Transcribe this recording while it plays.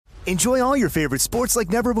Enjoy all your favorite sports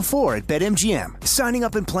like never before at BetMGM. Signing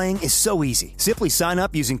up and playing is so easy. Simply sign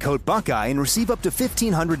up using code Buckeye and receive up to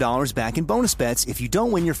 $1,500 back in bonus bets if you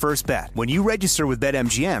don't win your first bet. When you register with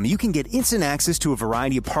BetMGM, you can get instant access to a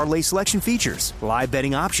variety of parlay selection features, live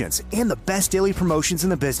betting options, and the best daily promotions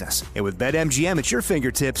in the business. And with BetMGM at your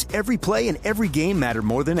fingertips, every play and every game matter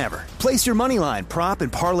more than ever. Place your moneyline, prop,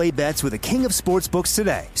 and parlay bets with the king of sportsbooks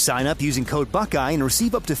today. Sign up using code Buckeye and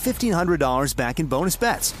receive up to $1,500 back in bonus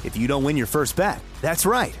bets if you don't win your first bet. That's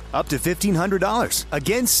right, up to $1,500.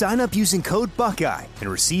 Again, sign up using code Buckeye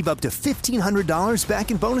and receive up to $1,500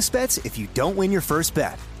 back in bonus bets if you don't win your first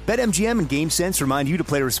bet. BetMGM and GameSense remind you to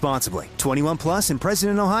play responsibly. 21 plus and present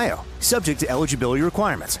in Ohio. Subject to eligibility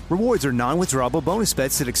requirements. Rewards are non-withdrawable bonus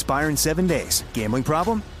bets that expire in 7 days. Gambling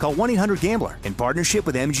problem? Call 1-800-GAMBLER in partnership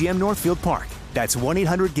with MGM Northfield Park. That's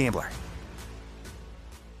 1-800-GAMBLER.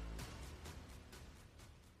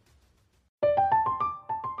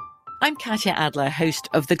 I'm Katya Adler, host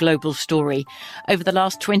of The Global Story. Over the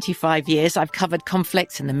last 25 years, I've covered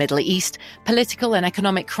conflicts in the Middle East, political and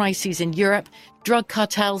economic crises in Europe, drug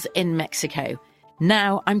cartels in Mexico.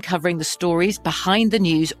 Now I'm covering the stories behind the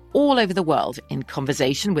news all over the world in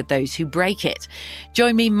conversation with those who break it.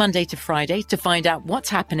 Join me Monday to Friday to find out what's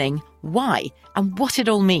happening, why, and what it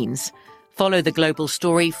all means. Follow The Global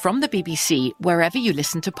Story from the BBC wherever you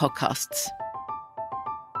listen to podcasts.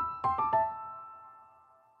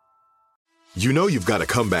 You know you've got a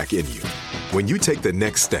comeback in you. When you take the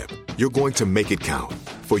next step, you're going to make it count.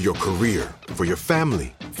 For your career, for your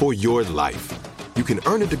family, for your life. You can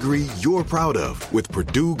earn a degree you're proud of with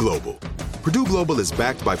Purdue Global. Purdue Global is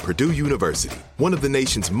backed by Purdue University, one of the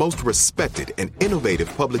nation's most respected and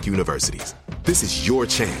innovative public universities. This is your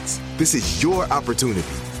chance. This is your opportunity.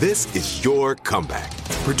 This is your comeback.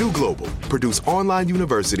 Purdue Global, Purdue's online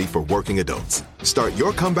university for working adults. Start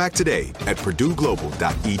your comeback today at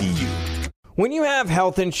purdueglobal.edu. When you have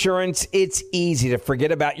health insurance, it's easy to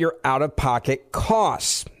forget about your out-of-pocket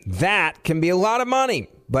costs. That can be a lot of money,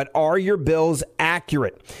 but are your bills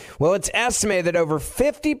accurate? Well, it's estimated that over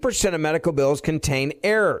 50% of medical bills contain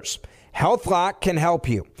errors. HealthLock can help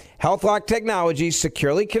you. HealthLock technology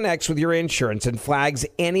securely connects with your insurance and flags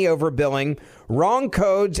any overbilling, wrong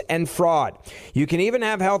codes, and fraud. You can even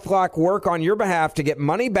have HealthLock work on your behalf to get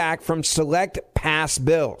money back from select past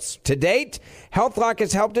bills. To date, HealthLock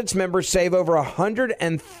has helped its members save over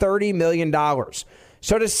 $130 million.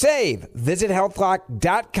 So to save, visit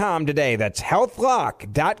healthlock.com today. That's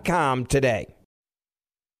healthlock.com today.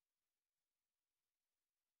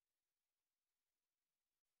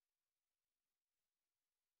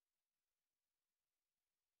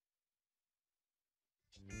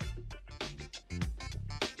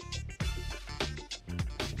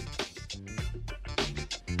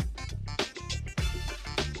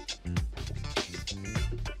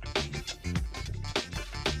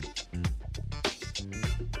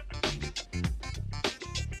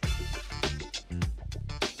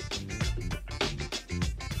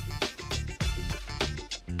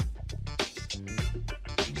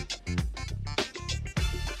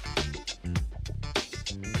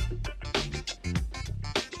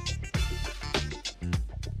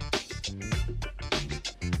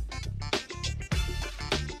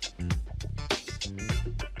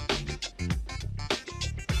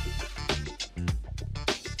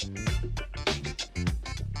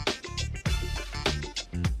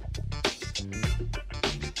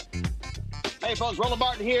 Hey, folks, Roland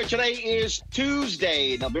Martin here. Today is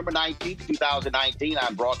Tuesday, November 19th, 2019.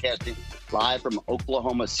 I'm broadcasting live from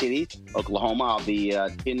Oklahoma City, Oklahoma. I'll be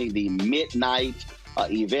attending the midnight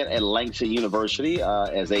event at Langston University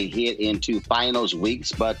as they head into finals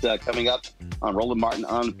weeks. But coming up on Roland Martin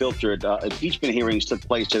Unfiltered, impeachment hearings took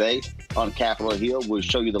place today on Capitol Hill. We'll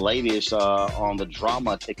show you the latest on the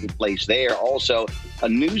drama taking place there. Also, a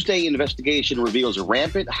Newsday investigation reveals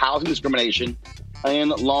rampant housing discrimination in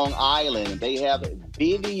Long Island. They have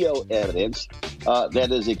video evidence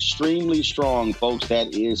that is extremely strong, folks.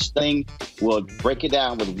 That is stunning. We'll break it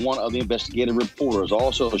down with one of the investigative reporters.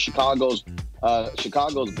 Also, Chicago's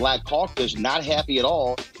Black Caucus not happy at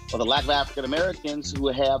all for the lack of African Americans who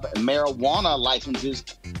have marijuana licenses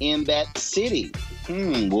in that city.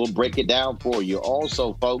 We'll break it down for you.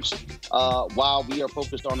 Also, folks, while we are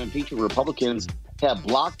focused on impeachment, Republicans have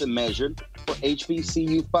blocked the measure for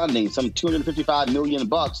HBCU funding, some $255 million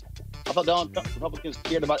I thought Donald Trump Republicans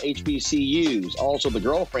cared about HBCUs. Also, the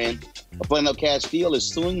girlfriend of Philando Castile is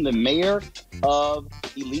suing the mayor of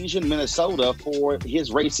Elysian, Minnesota for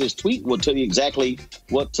his racist tweet. We'll tell you exactly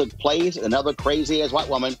what took place. Another crazy-ass white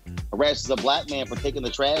woman harasses a black man for taking the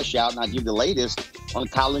trash out. And I'll give you the latest on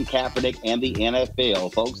Colin Kaepernick and the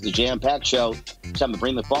NFL. Folks, the jam-packed show. It's time to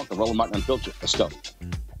bring the funk to Roland Martin Unfiltered. Let's go.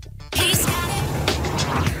 He's got it.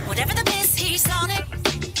 Whatever the biz, he's on it.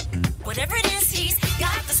 Whatever it is, he's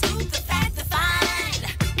got the scoop, the fact, the find.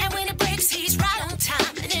 And when it breaks, he's right on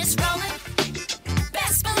time and it's rolling.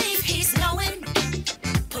 Best believe he's knowing.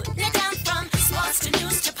 Putting it down from sports to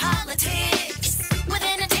news to politics. With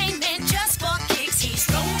entertainment just for kicks, he's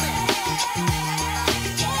rolling.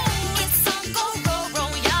 It's Uncle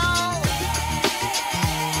Roro, y'all.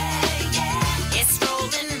 It's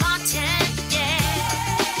Roland Martin, yeah.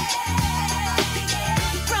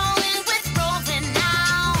 Rolling with Roland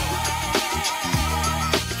now.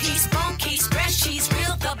 He's funk, he's fresh, he's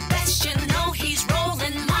real, the best, you know he's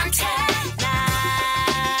Roland Martin now.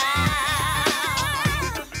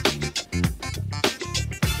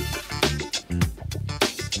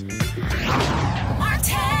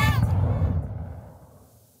 Martin.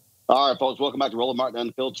 All right, folks, welcome back to Roland Martin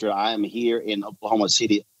Unfiltered. I am here in Oklahoma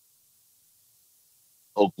City,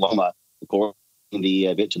 Oklahoma. Of course, the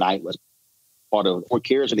event tonight was part of the 4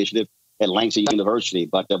 Cares initiative at Langston University,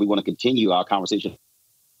 but we want to continue our conversation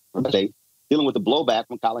today, dealing with the blowback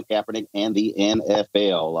from Colin Kaepernick and the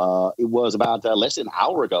NFL. It was about less than an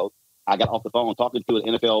hour ago. I got off the phone talking to an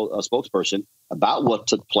NFL spokesperson about what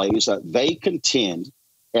took place. They contend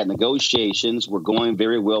that negotiations were going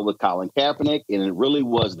very well with Colin Kaepernick, and it really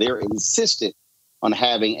was their insistent on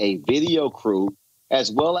having a video crew, as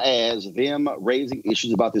well as them raising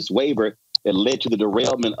issues about this waiver that led to the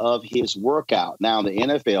derailment of his workout. Now, the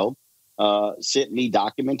NFL sent me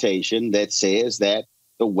documentation that says that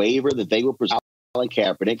the waiver that they were presenting Colin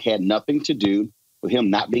Kaepernick had nothing to do with him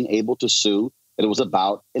not being able to sue, that it was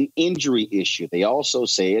about an injury issue. They also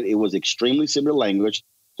said it was extremely similar language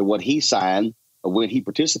to what he signed when he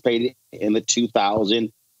participated in the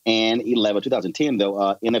 2010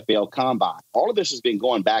 NFL Combine. All of this has been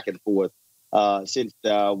going back and forth since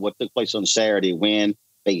what took place on Saturday, when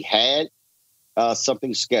they had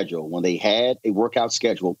something scheduled, when they had a workout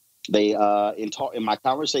schedule. They in my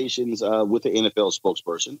conversations with the NFL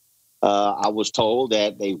spokesperson, I was told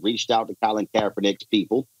that they reached out to Colin Kaepernick's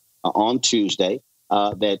people on Tuesday,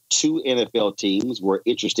 that 2 NFL teams were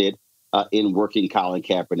interested in working Colin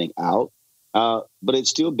Kaepernick out. But it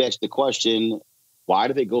still begs the question, why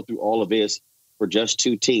do they go through all of this for just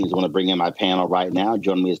 2 teams? I want to bring in my panel right now.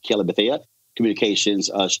 Joining me is Kelly Bethea,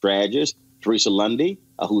 communications strategist, Teresa Lundy,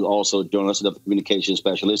 who also joined us as a communications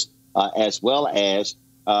specialist, as well as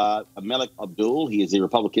Malik Abdul. He is a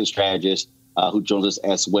Republican strategist who joins us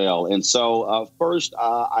as well. And so first,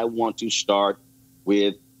 I want to start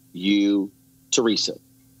with you, Teresa.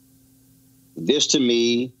 This to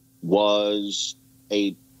me was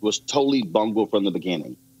totally bungled from the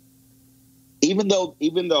beginning. Even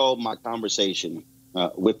though my conversation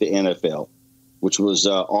with the NFL, which was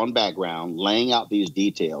on background, laying out these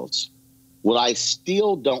details, what I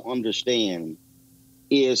still don't understand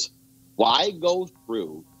is why go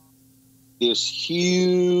through this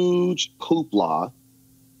huge hoopla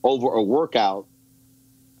over a workout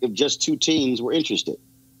if just 2 teams were interested.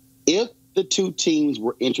 If the 2 teams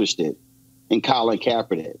were interested in Colin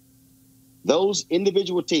Kaepernick, those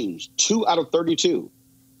individual teams, 2 out of 32,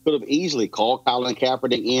 could have easily called Colin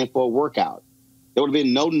Kaepernick in for a workout. There would have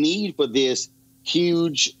been no need for this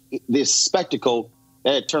spectacle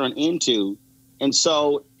that it turned into. And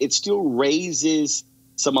so it still raises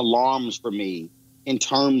some alarms for me in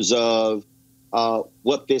terms of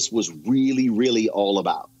what this was really, really all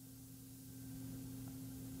about.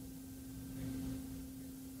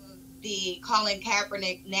 The Colin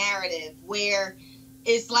Kaepernick narrative, where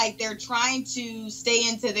it's like they're trying to stay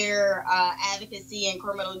into their advocacy and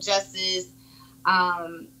criminal justice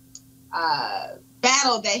battle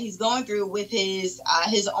that he's going through with his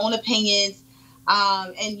own opinions,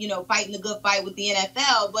 and fighting the good fight with the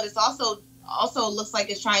NFL. But it's also looks like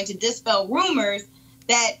it's trying to dispel rumors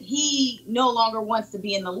that he no longer wants to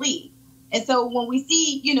be in the league. And so when we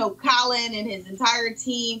see Colin and his entire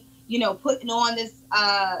team putting on this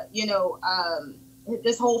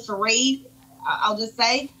this whole charade, I'll just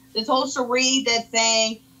say this whole charade that's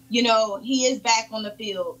saying, he is back on the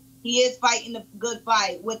field. He is fighting the good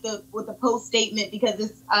fight with the post statement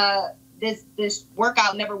because this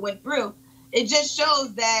workout never went through. It just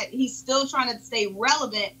shows that he's still trying to stay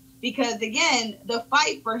relevant because, again, the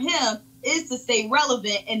fight for him is to stay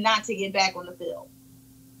relevant and not to get back on the field.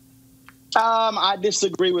 I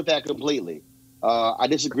disagree with that completely. I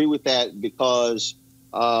disagree with that because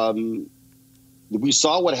we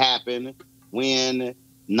saw what happened when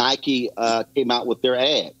Nike came out with their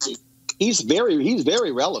ads. He's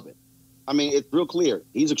very relevant. I mean, it's real clear.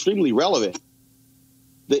 He's extremely relevant.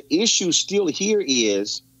 The issue still here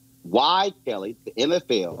is why, Kelly, the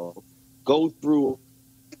NFL, go through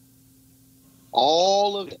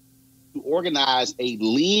all of it to organize a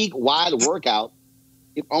league-wide workout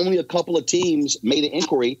if only a couple of teams made an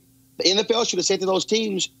inquiry. The NFL should have said to those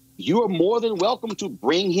teams, you are more than welcome to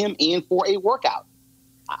bring him in for a workout.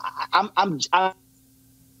 I'm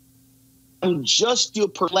just still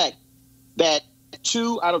perplexed that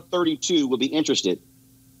 2 out of 32 would be interested,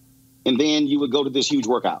 and then you would go to this huge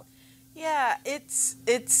workout. Yeah,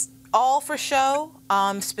 it's all for show,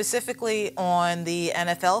 specifically on the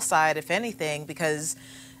NFL side, if anything, because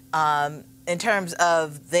in terms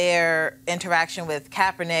of their interaction with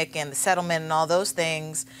Kaepernick and the settlement and all those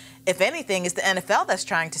things, if anything, it's the NFL that's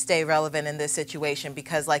trying to stay relevant in this situation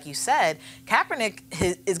because, like you said, Kaepernick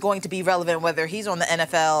is going to be relevant whether he's on the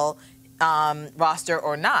NFL roster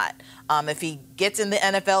or not. If he gets in the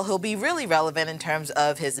NFL, he'll be really relevant in terms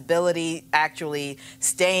of his ability actually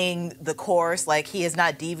staying the course. Like, he has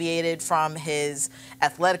not deviated from his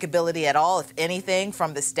athletic ability at all. If anything,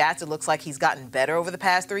 from the stats, it looks like he's gotten better over the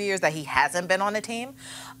past 3 years that he hasn't been on a team.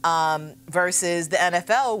 Versus the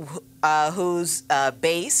NFL, whose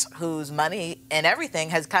base, whose money and everything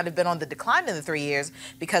has kind of been on the decline in the 3 years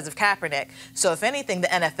because of Kaepernick. So if anything, the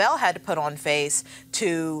NFL had to put on face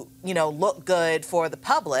to, look good for the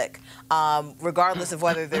public, regardless of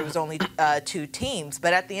whether there was only 2 teams.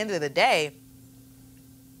 But at the end of the day,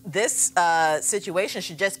 this situation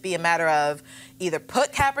should just be a matter of either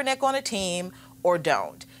put Kaepernick on a team or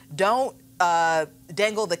don't. Don't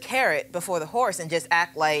dangle the carrot before the horse and just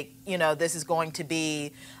act like, this is going to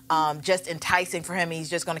be just enticing for him. He's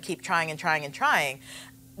just going to keep trying and trying and trying.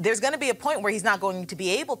 There's going to be a point where he's not going to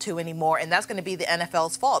be able to anymore, and that's going to be the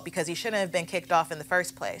NFL's fault because he shouldn't have been kicked off in the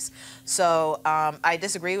first place. So I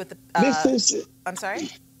disagree with the... I'm sorry?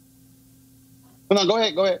 No, go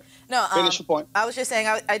ahead. No, finish your point. I was just saying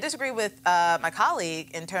I disagree with my colleague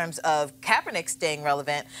in terms of Kaepernick staying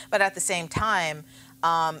relevant, but at the same time,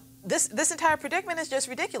 this entire predicament is just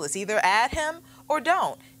ridiculous. Either add him or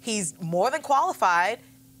don't. He's more than qualified.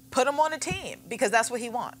 Put him on a team because that's what he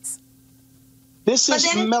wants. This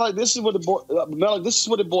is what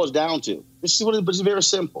it boils down to. It's very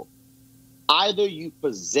simple. Either you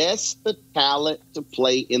possess the talent to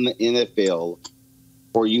play in the NFL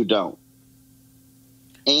or you don't.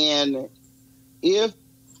 And if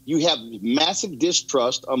you have massive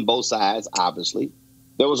distrust on both sides, obviously,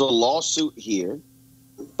 there was a lawsuit here,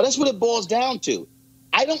 but that's what it boils down to.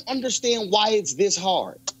 I don't understand why it's this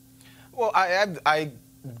hard. Well, I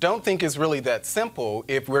don't think it's really that simple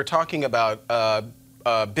if we're talking about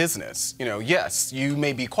business. Yes, you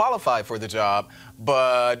may be qualified for the job,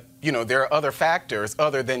 but, there are other factors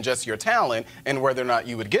other than just your talent and whether or not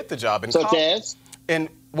you would get the job. Such as? And,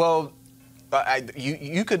 well,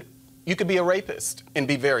 you could be a rapist and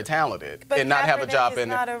be very talented and not have a job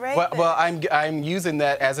in it. Well, I'm using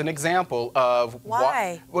that as an example of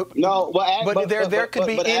why. There could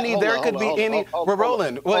be any.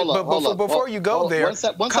 Roland. Before you go there, 1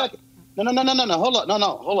 second. No. Hold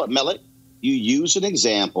up, Mellick. You use an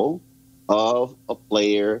example of a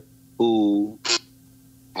player who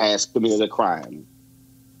has committed a crime.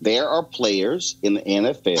 There are players in the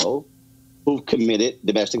NFL who've committed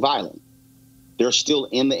domestic violence. They're still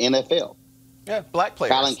in the NFL. Yeah, black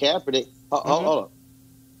players. Colin Kaepernick. Hold on.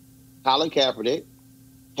 Colin Kaepernick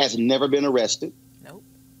has never been arrested. Nope.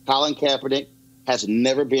 Colin Kaepernick has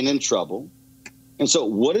never been in trouble. And so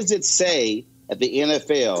what does it say that the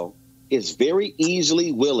NFL is very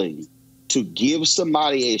easily willing to give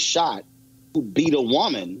somebody a shot who beat a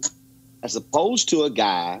woman as opposed to a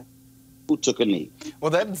guy who took a knee?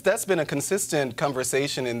 Well, that's been a consistent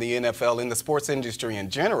conversation in the NFL, in the sports industry in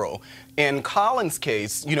general. In Colin's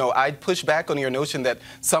case, I'd push back on your notion that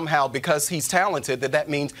somehow because he's talented, that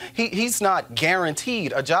means he's not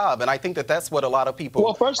guaranteed a job. And I think that's what a lot of people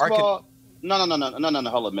Well, first of all, no, hold on,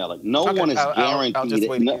 Mellick. No one is guaranteed. I'll just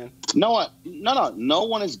wait again. No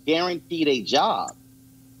one is guaranteed a job.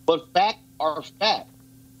 But fact are fact.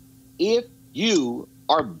 If you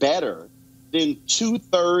are better than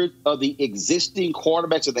 2/3 of the existing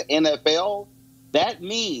quarterbacks of the NFL, that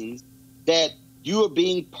means that you are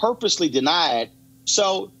being purposely denied.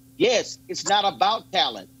 So, yes, it's not about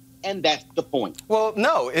talent. and that's the point. Well,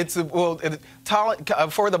 no,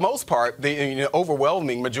 for the most part, the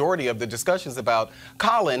overwhelming majority of the discussions about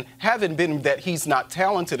Colin haven't been that he's not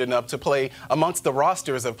talented enough to play amongst the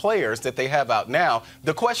rosters of players that they have out now.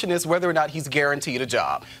 The question is whether or not he's guaranteed a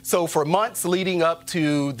job. So for months leading up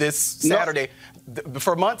to this Saturday,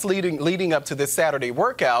 leading up to this Saturday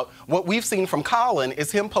workout, what we've seen from Colin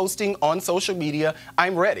is him posting on social media,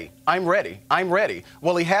 I'm ready, I'm ready, I'm ready.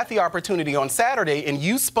 Well, he had the opportunity on Saturday, and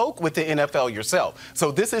you spoke with the NFL yourself.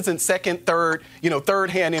 So this isn't second,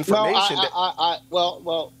 third-hand information.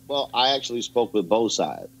 No, I actually spoke with both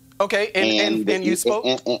sides. Okay, and you spoke?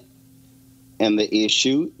 And the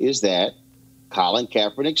issue is that Colin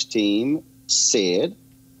Kaepernick's team said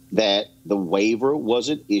that the waiver was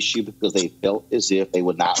an issue because they felt as if they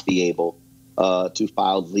would not be able to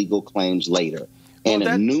file legal claims later. And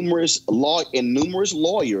numerous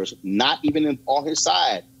lawyers, not even on his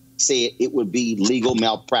side, said it would be legal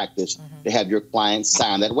malpractice to have your client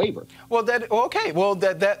sign that waiver. Well, that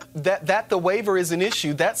the waiver is an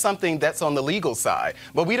issue. That's something that's on the legal side.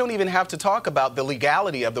 But we don't even have to talk about the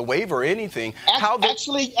legality of the waiver or anything.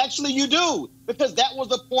 Actually, you do, because that was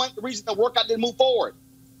the reason the workout didn't move forward.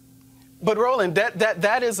 But Roland,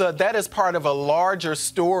 that is part of a larger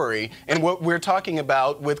story and what we're talking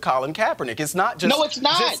about with Colin Kaepernick. It's not just. No, it's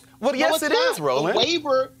not. Yes, it is, Roland. The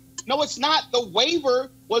waiver. No, it's not. The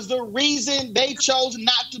waiver was the reason they chose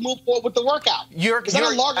not to move forward with the workout. It's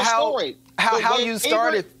not a larger story. How you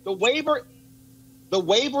started the waiver. The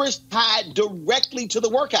waiver is tied directly to the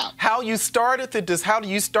workout. How you started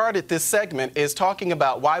this segment is talking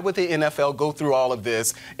about why would the NFL go through all of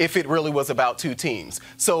this if it really was about two teams.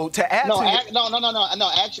 So to add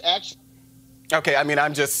actually. Okay, I mean,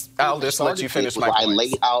 I'll just let you finish my point. I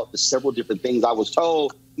laid out the several different things I was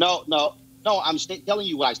told. No, I'm telling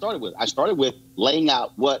you what I started with. I started with laying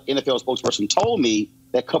out what NFL spokesperson told me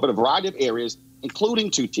that covered a variety of areas,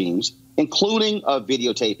 including two teams, including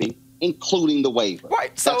videotaping, including the waiver.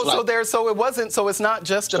 Right. So it's not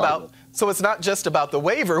just about the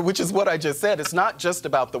waiver, which is what I just said. It's not just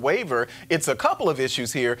about the waiver. It's a couple of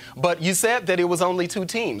issues here. But you said that it was only two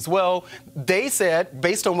teams. Well, they said,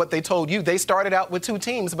 based on what they told you, they started out with two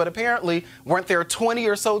teams, but apparently weren't there 20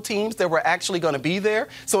 or so teams that were actually going to be there?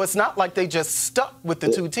 So it's not like they just stuck with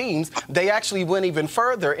the two teams. They actually went even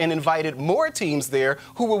further and invited more teams there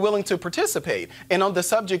who were willing to participate. And on the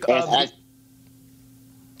subject of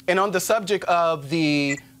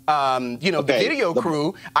the the video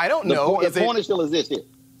crew, I don't know. The point still is this here.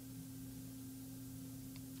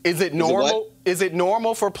 Is it normal? Is it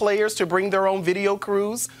normal for players to bring their own video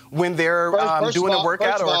crews when they're doing a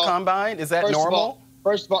workout or a combine? Is that normal?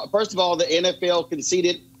 First of all, the NFL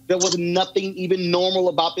conceded there was nothing even normal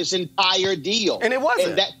about this entire deal, and it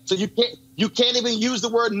wasn't. So you can't even use the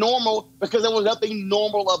word normal because there was nothing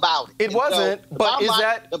normal about it. It wasn't. So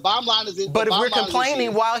the bottom line is. But if we're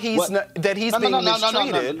complaining while he's being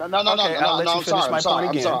mistreated, I'll let you finish my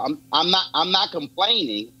point again. I'm not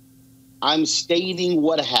complaining. I'm stating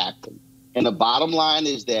what happened, and the bottom line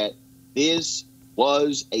is that this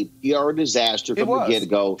was a PR disaster from the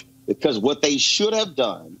get-go because what they should have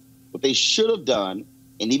done,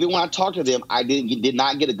 and even when I talked to them, I did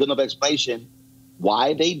not get a good enough explanation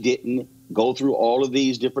why they didn't go through all of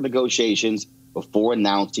these different negotiations before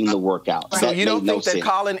announcing the workout. So you don't think that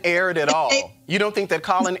Colin erred at all? You don't think that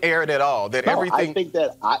Colin erred at all? I think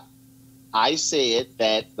that I said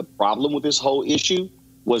that the problem with this whole issue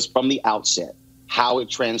was from the outset. How it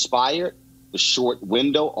transpired, the short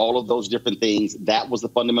window, all of those different things, that was the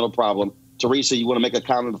fundamental problem. Teresa, you want to make a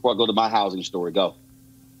comment before I go to my housing story? Go.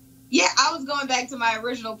 Yeah, I was going back to my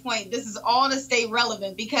original point. This is all to stay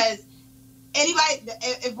relevant because anybody,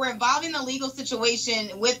 if we're involved in a legal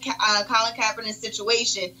situation with Colin Kaepernick's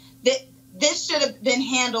situation, this should have been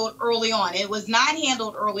handled early on. It was not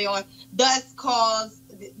handled early on, thus caused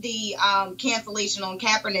the cancellation on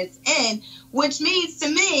Kaepernick's end, which means to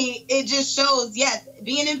me, it just shows, yes,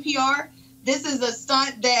 being in PR, this is a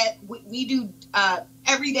stunt that we do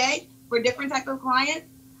every day for different type of clients.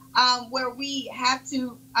 Where we have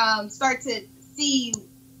to start to see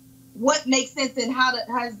what makes sense and how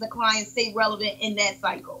does the client stay relevant in that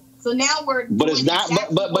cycle. So now we're. But it's not.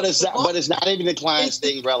 But it's not even the client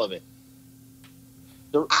staying relevant.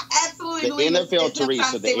 I absolutely believe NFL,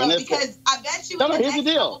 Teresa. The NFL. Because I bet you. No, here's the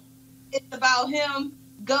deal. It's about him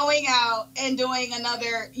going out and doing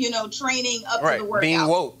another, training up to the workout. Being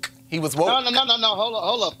woke. He was woke. No.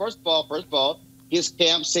 Hold up. First of all, his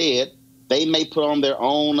camp said they may put on their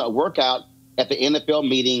own workout at the NFL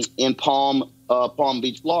meeting in Palm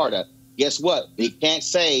Beach, Florida. Guess what? They can't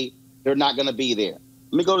say they're not going to be there.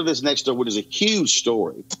 Let me go to this next story, which is a huge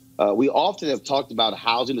story. We often have talked about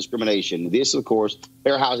housing discrimination. This, of course,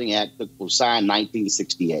 Fair Housing Act that was signed in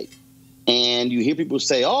 1968. And you hear people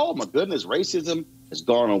say, oh, my goodness, racism has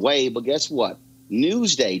gone away. But guess what?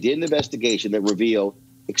 Newsday did an investigation that revealed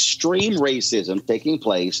extreme racism taking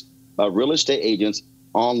place by real estate agents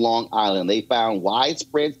on Long Island. They found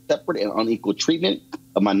widespread, separate, and unequal treatment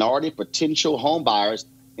of minority potential home buyers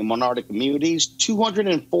in minority communities.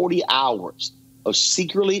 240 hours of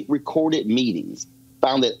secretly recorded meetings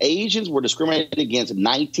found that Asians were discriminated against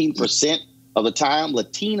 19% of the time,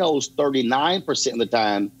 Latinos 39% of the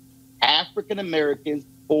time, African Americans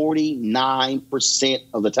 49%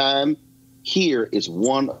 of the time. Here is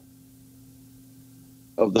one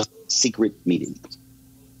of the secret meetings.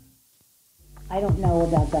 I don't know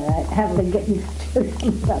about that. I have to get used to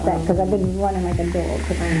about that because I've been running like a dog.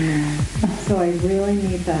 I know. So I really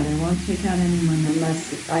need that. I won't take out anyone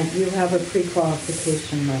unless you have a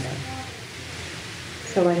pre-qualification letter.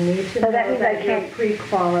 So I need to know that you're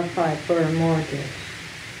pre-qualified for a mortgage.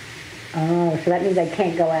 Oh, so that means I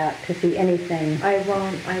can't go out to see anything. I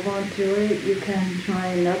won't do it. You can try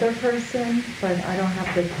another person, but I don't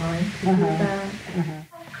have the time to do that.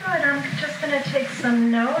 Good. I'm just going to take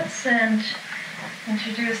some notes and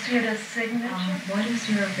introduce you to signature. What is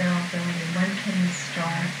your availability? When can you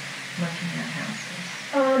start looking at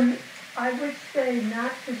houses? I would say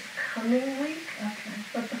not this coming week,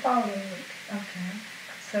 but the following week. Okay.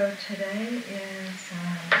 So today is,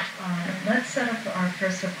 let's set up our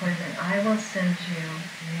first appointment. I will send you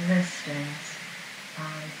listings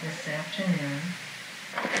this afternoon.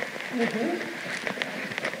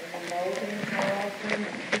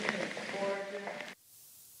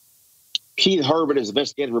 Keith Herbert is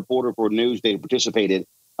investigative reporter for Newsday, participated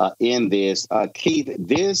in this. Keith,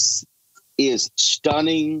 this is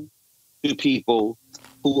stunning to people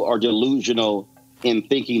who are delusional in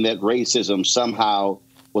thinking that racism somehow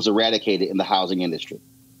was eradicated in the housing industry.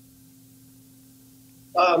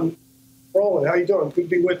 Roland, how you doing? Good to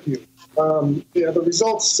be with you. The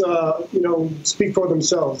results, speak for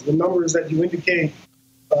themselves. The numbers that you indicate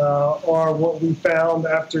are what we found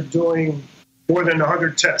after doing more than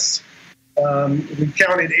 100 tests. We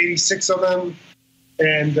counted 86 of them,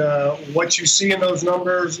 and what you see in those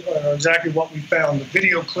numbers are exactly what we found. The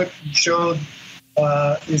video clip you showed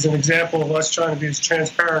is an example of us trying to be as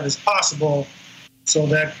transparent as possible so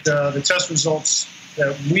that the test results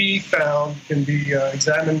that we found can be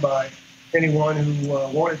examined by anyone who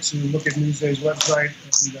wanted to look at Newsday's website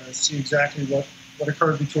and see exactly what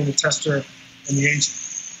occurred between the tester and the agent.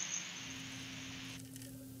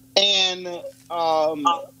 And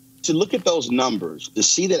to look at those numbers, to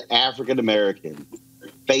see that African Americans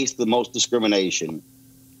face the most discrimination,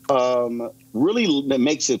 really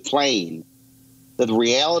makes it plain that the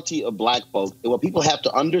reality of black folks, and what people have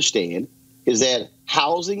to understand, is that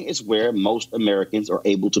housing is where most Americans are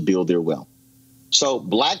able to build their wealth. So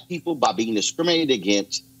black people, by being discriminated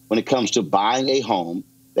against when it comes to buying a home,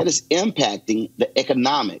 that is impacting the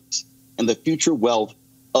economics and the future wealth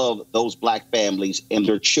of those black families and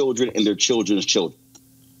their children and their children's children.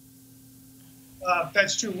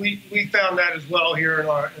 That's true. We found that as well here in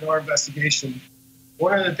our investigation.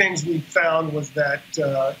 One of the things we found was that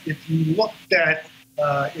if you looked at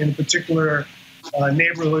in a particular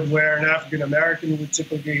neighborhood where an African American would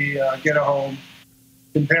typically get a home,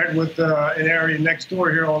 compared with an area next door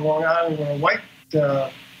here on Long Island where a white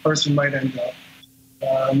person might end up.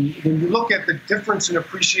 When you look at the difference in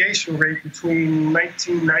appreciation rate between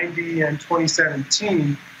 1990 and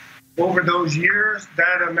 2017, over those years,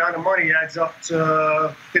 that amount of money adds up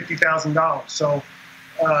to $50,000. So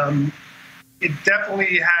it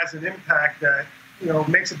definitely has an impact that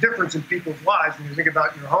makes a difference in people's lives. When you think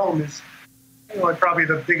about your home, is probably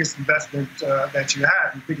the biggest investment that you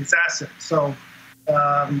have, the biggest asset. So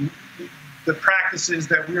the practices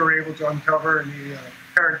that we were able to uncover in the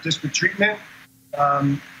parent disparate treatment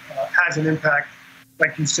has an impact,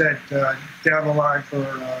 like you said, down the line for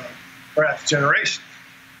perhaps generations.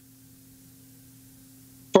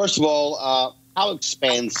 First of all, how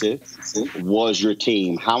expansive was your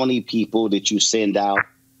team? How many people did you send out?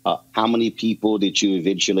 How many people did you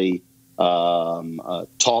eventually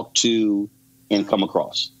talk to and come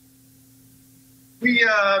across? We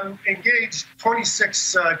engaged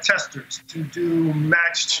 26 testers to do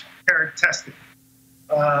matched parent testing.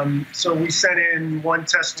 So we sent in one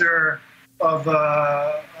tester of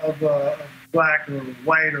black or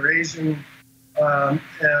white or Asian,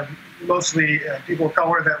 mostly people of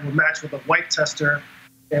color that were matched with a white tester.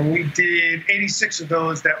 And we did 86 of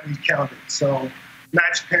those that we counted. So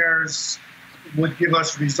matched pairs would give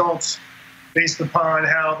us results based upon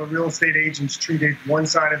how the real estate agents treated one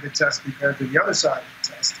side of the test compared to the other side of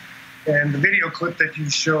the test. And the video clip that you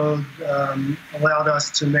showed allowed us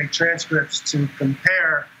to make transcripts to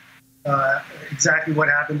compare exactly what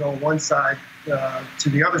happened on one side to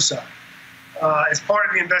the other side. As part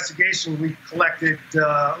of the investigation, we collected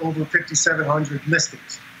over 5,700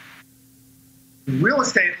 listings. The real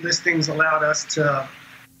estate listings allowed us to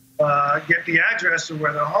get the address of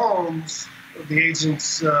where the homes of the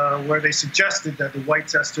agents, where they suggested that the white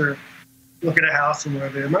tester look at a house and where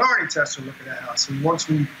the minority tester look at a house. And once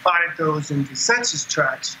we plotted those into census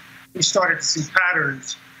tracts, we started to see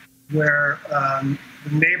patterns where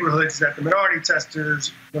the neighborhoods that the minority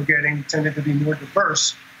testers were getting tended to be more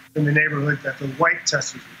diverse than the neighborhood that the white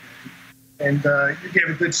testers were getting. And you gave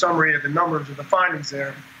a good summary of the numbers of the findings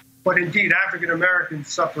there. But indeed, African Americans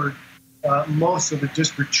suffered most of the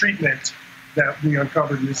disparate treatment that we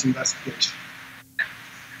uncovered in this investigation.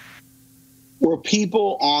 Were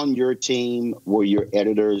people on your team, were your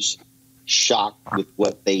editors shocked with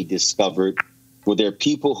what they discovered? Were there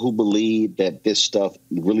people who believed that this stuff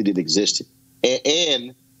really did exist?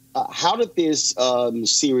 And how did this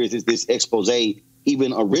series, this expose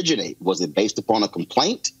even originate? Was it based upon a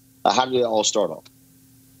complaint? How did it all start off?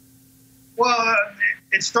 Well,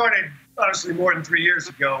 it started obviously more than 3 years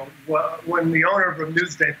ago when the owner of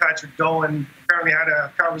Newsday, Patrick Dolan, apparently had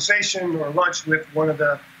a conversation or lunch with one of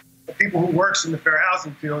the people who works in the fair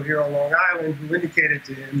housing field here on Long Island, who indicated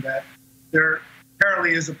to him that there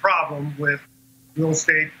apparently is a problem with real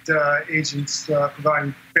estate agents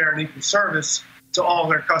providing fair and equal service to all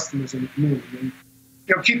their customers in the community. And,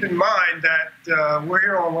 you know, keep in mind that we're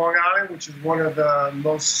here on Long Island, which is one of the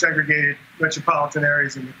most segregated metropolitan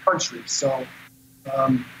areas in the country. So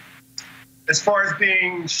as far as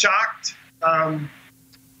being shocked,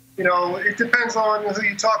 you know, it depends on who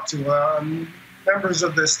you talk to. Members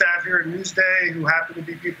of the staff here at Newsday who happen to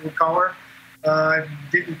be people of color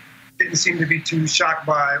didn't seem to be too shocked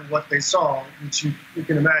by what they saw, which you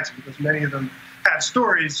can imagine, because many of them have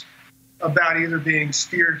stories about either being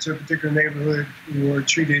steered to a particular neighborhood or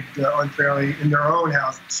treated unfairly in their own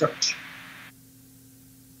housing search.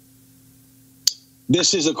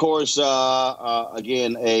 This is, of course,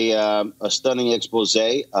 again, a stunning expose.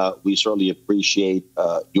 We certainly appreciate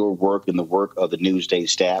your work and the work of the Newsday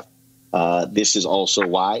staff. This is also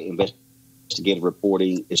why investigative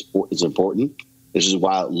reporting is important. This is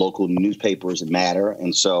why local newspapers matter.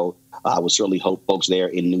 And so I would certainly hope folks there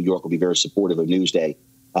in New York will be very supportive of Newsday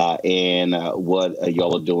and what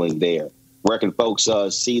y'all are doing there. Where can folks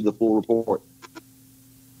see the full report?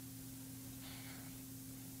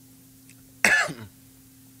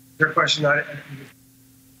 Your question,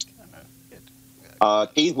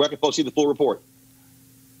 Keith, where can folks see the full report?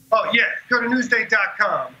 Oh, yeah. Go to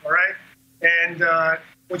newsday.com, all right? And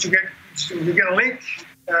what you get a link.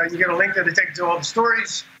 You get a link there to take you to all the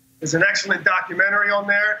stories. There's an excellent documentary on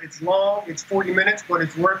there. It's long. It's 40 minutes, but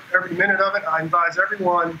it's worth every minute of it. I advise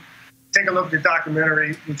everyone take a look at the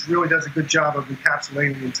documentary, which really does a good job of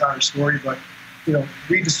encapsulating the entire story. But, you know,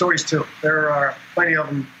 read the stories, too. There are plenty of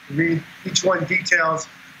them to read. Each one details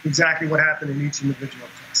exactly what happened in each individual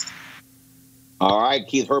test. All right,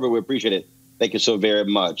 Keith Herbert, we appreciate it. Thank you so very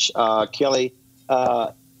much. Kelly,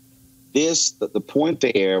 the point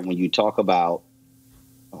there when you talk about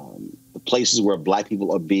the places where Black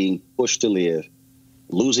people are being pushed to live,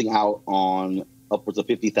 losing out on upwards of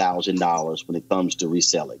 $50,000 when it comes to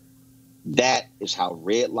reselling. That is how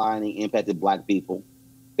redlining impacted Black people.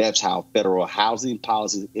 That's how federal housing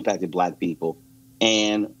policies impacted Black people.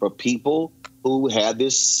 And for people who have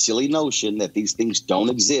this silly notion that these things don't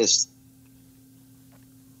exist,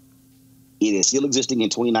 it is still existing in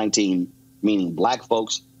 2019, meaning Black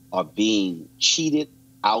folks are being cheated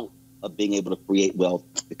out of being able to create wealth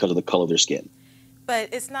because of the color of their skin. But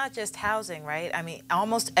it's not just housing, right? I mean,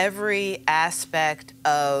 almost every aspect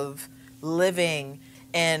of living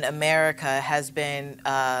in America has been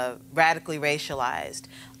radically racialized.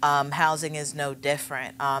 Housing is no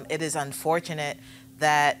different. It is unfortunate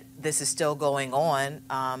that this is still going on.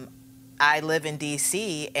 I live in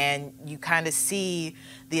D.C., and you kind of see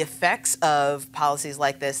the effects of policies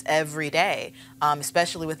like this every day,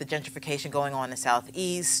 especially with the gentrification going on in the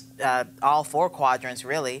Southeast, all four quadrants,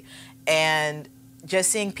 really. And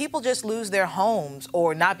just seeing people just lose their homes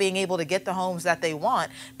or not being able to get the homes that they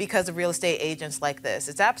want because of real estate agents like this.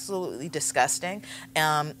 It's absolutely disgusting.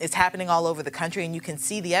 It's happening all over the country, and you can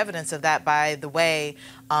see the evidence of that by the way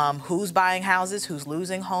who's buying houses, who's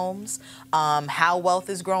losing homes, how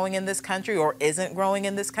wealth is growing in this country or isn't growing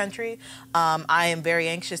in this country. I am very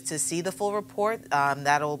anxious to see the full report.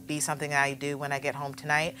 That'll be something I do when I get home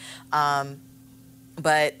tonight.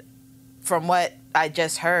 But from what I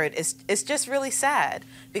just heard, it's just really sad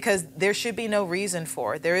because there should be no reason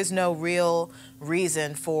for it. There is no real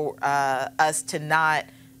reason for us to not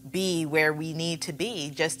be where we need to be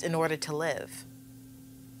just in order to live.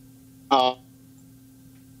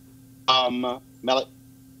 Malik?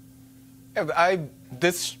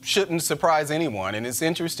 This shouldn't surprise anyone, and it's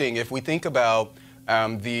interesting if we think about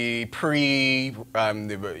the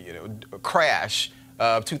crash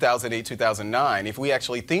of 2008, 2009. If we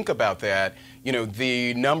actually think about that,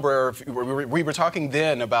 the number we were talking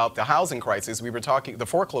then about the housing crisis. We were talking the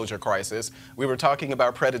foreclosure crisis. We were talking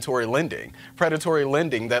about predatory lending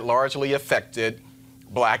that largely affected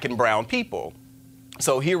Black and brown people.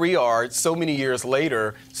 So here we are so many years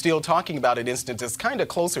later still talking about an instance that's kind of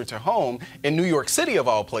closer to home in New York City of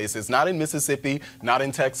all places, not in Mississippi, not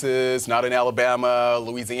in Texas, not in Alabama,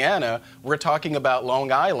 Louisiana. We're talking about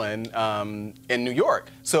Long Island in New York.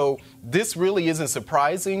 So this really isn't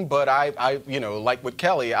surprising, but I like with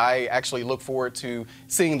Kelly, I actually look forward to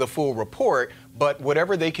seeing the full report. But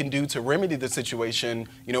whatever they can do to remedy the situation,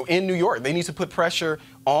 in New York, they need to put pressure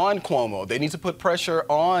on Cuomo. They need to put pressure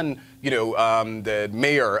on, the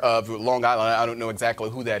mayor of Long Island. I don't know exactly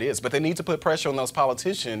who that is, but they need to put pressure on those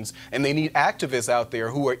politicians, and they need activists out there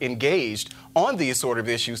who are engaged on these sort of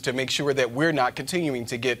issues to make sure that we're not continuing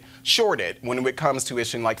to get shorted when it comes to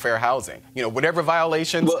issues like fair housing. Whatever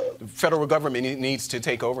violations, the federal government needs to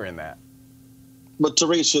take over in that. But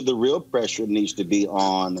Teresa, the real pressure needs to be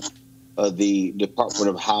on the Department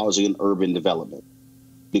of Housing and Urban Development,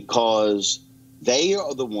 because they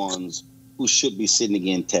are the ones who should be sending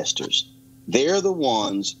in testers. They're the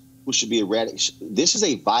ones who should be eradicated. This is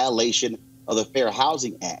a violation of the Fair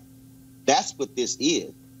Housing Act. That's what this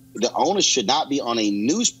is. The onus should not be on a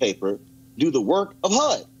newspaper do the work of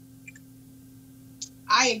HUD.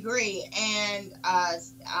 I agree. And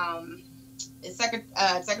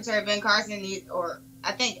Secretary Ben Carson,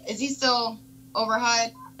 is he still over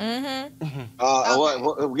HUD?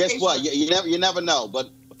 Mm-hmm. Guess what? You never know, but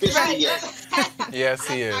officially, yes. Yes,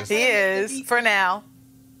 he is. He is for now.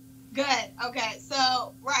 Good. Okay.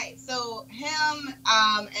 So him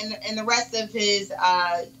and the rest of his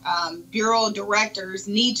bureau directors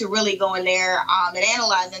need to really go in there and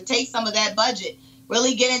analyze and take some of that budget,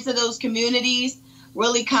 really get into those communities,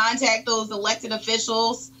 really contact those elected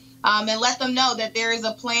officials, and let them know that there is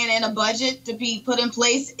a plan and a budget to be put in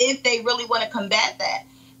place if they really want to combat that.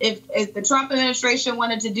 If the Trump administration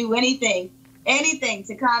wanted to do anything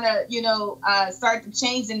to kind of, start to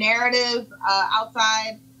change the narrative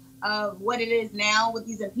outside of what it is now with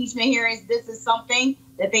these impeachment hearings, this is something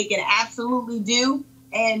that they can absolutely do.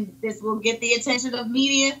 And this will get the attention of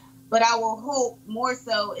media. But I will hope more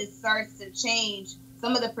so it starts to change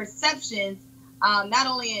some of the perceptions, not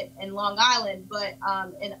only in Long Island, but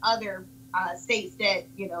in other states that,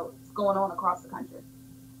 is going on across the country.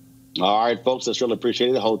 All right, folks, that's really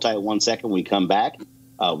appreciated. Hold tight 1 second. When we come back,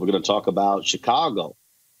 we're going to talk about Chicago.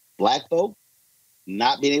 Black folk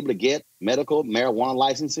not being able to get medical marijuana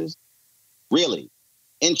licenses. Really?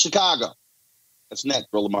 In Chicago. That's next.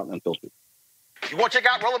 Roland Martin Unfiltered. You want to check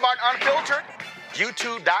out Roland Martin Unfiltered?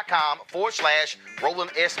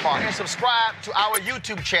 YouTube.com/Roland S. Martin. And subscribe to our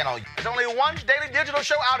YouTube channel. There's only one daily digital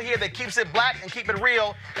show out here that keeps it black and keep it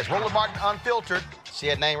real. It's Roland Martin Unfiltered. See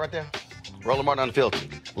that name right there? Roland Martin Unfiltered.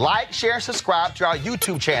 Like, share, and subscribe to our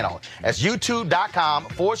YouTube channel. That's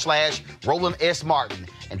youtube.com/Roland S. Martin.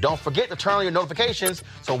 And don't forget to turn on your notifications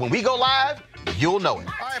so when we go live, you'll know it.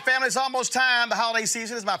 All right, family, it's almost time. The holiday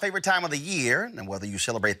season is my favorite time of the year. And whether you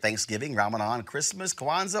celebrate Thanksgiving, Ramadan, Christmas,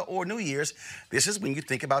 Kwanzaa, or New Year's, this is when you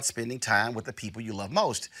think about spending time with the people you love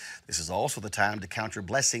most. This is also the time to count your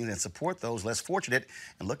blessings and support those less fortunate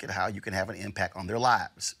and look at how you can have an impact on their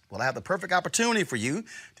lives. Well, I have the perfect opportunity for you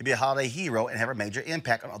to be a holiday hero and have a major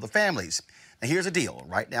impact on other families. Now, here's the deal.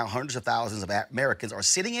 Right now, hundreds of thousands of Americans are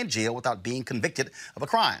sitting in jail without being convicted of a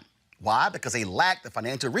crime. Why? Because they lack the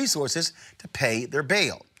financial resources to pay their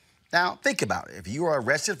bail. Now, think about it. If you are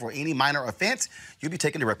arrested for any minor offense, you'll be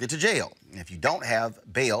taken directly to jail. And if you don't have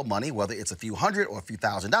bail money, whether it's a few hundred or a few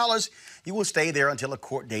 $1,000s, you will stay there until a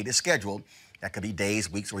court date is scheduled. That could be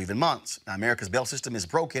days, weeks, or even months. Now, America's bail system is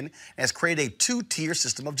broken and has created a two-tier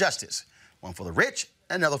system of justice, one for the rich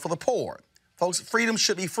and another for the poor. Folks, freedom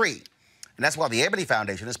should be free. And that's why the Ebony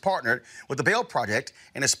Foundation has partnered with the Bail Project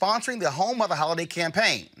and is sponsoring the Home of the Holiday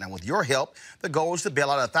campaign. Now, with your help, the goal is to bail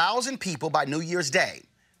out 1,000 people by New Year's Day.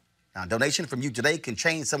 Now, a donation from you today can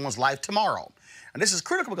change someone's life tomorrow. And this is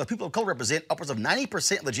critical because people of color represent upwards of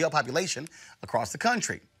 90% of the jail population across the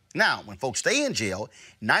country. Now, when folks stay in jail,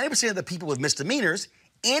 90% of the people with misdemeanors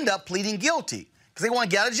end up pleading guilty because they want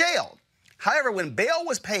to get out of jail. However, when bail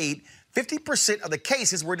was paid, 50% of the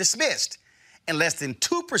cases were dismissed, and less than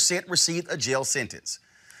 2% received a jail sentence.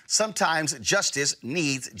 Sometimes justice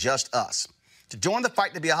needs just us. To join the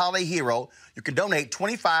fight to be a holiday hero, you can donate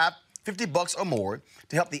 $25, $50 or more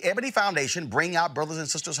to help the Ebony Foundation bring our brothers and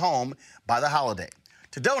sisters home by the holiday.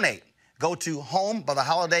 To donate, go to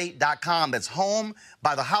homebytheholiday.com. That's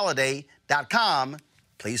homebytheholiday.com.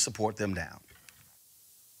 Please support them now.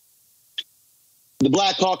 The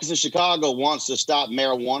Black Caucus in Chicago wants to stop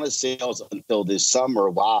marijuana sales until this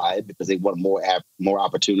summer. Why? Because they want more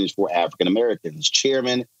opportunities for African Americans.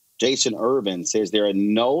 Chairman Jason Irvin says there are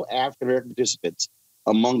no African American participants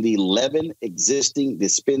among the 11 existing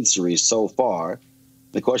dispensaries so far.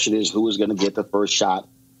 The question is, who is going to get the first shot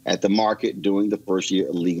at the market during the first year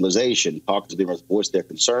of legalization? Caucus members voiced their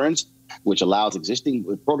concerns, which allows existing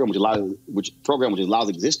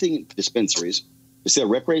existing dispensaries to sell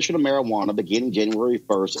recreational marijuana beginning January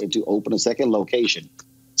 1st and to open a second location,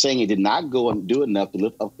 saying it did not go and do enough to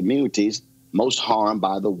lift up communities most harmed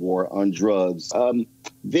by the war on drugs.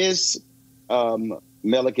 This,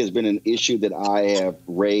 Melik, has been an issue that I have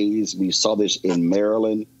raised. We saw this in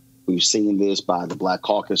Maryland. We've seen this by the Black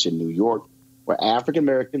Caucus in New York, where African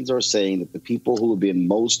Americans are saying that the people who have been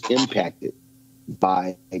most impacted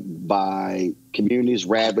by communities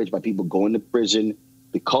ravaged, by people going to prison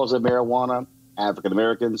because of marijuana, African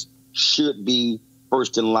Americans should be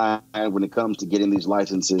first in line when it comes to getting these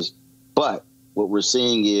licenses. But what we're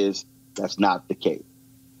seeing is that's not the case.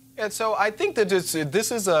 And so I think that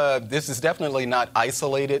this is definitely not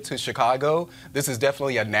isolated to Chicago. This is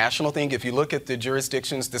definitely a national thing. If you look at the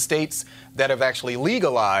jurisdictions, the states that have actually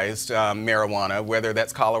legalized marijuana, whether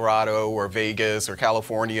that's Colorado or Vegas or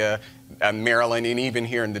California, Maryland, and even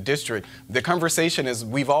here in the district, the conversation is,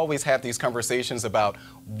 we've always had these conversations about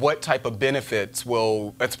what type of benefits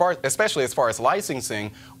will, especially as far as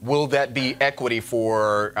licensing, will that be equity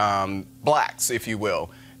for blacks, if you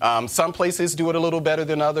will. Some places do it a little better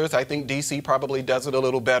than others. I think D.C. probably does it a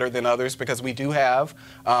little better than others because we do have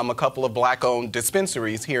a couple of black-owned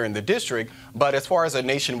dispensaries here in the district. But as far as a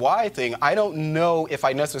nationwide thing, I don't know if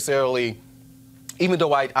I necessarily, even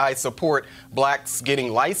though I support blacks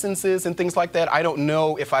getting licenses and things like that, I don't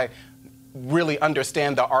know if I really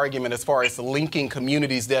understand the argument as far as linking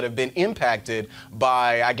communities that have been impacted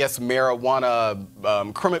by, I guess, marijuana,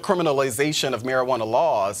 criminalization of marijuana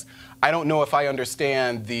laws. I don't know if I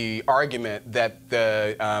understand the argument that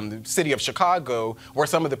the city of Chicago, or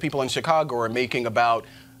some of the people in Chicago, are making about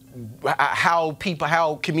how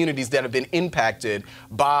communities that have been impacted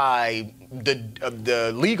by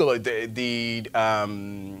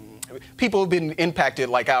people who've been impacted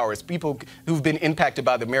like ours, people who've been impacted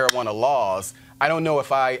by the marijuana laws. I don't know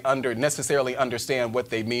if I necessarily understand what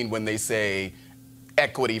they mean when they say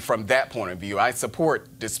equity from that point of view. I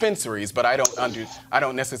support dispensaries, but I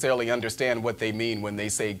don't necessarily understand what they mean when they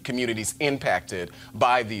say communities impacted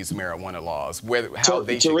by these marijuana laws.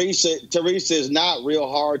 Teresa, is not real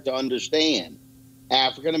hard to understand.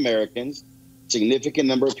 African Americans, significant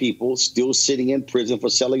number of people still sitting in prison for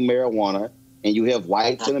selling marijuana, and you have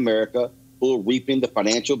whites in America who are reaping the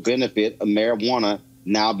financial benefit of marijuana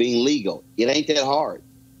now being legal. It ain't that hard.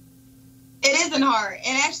 It isn't hard.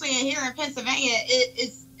 And actually, here in Pennsylvania,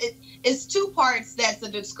 it's two parts that's a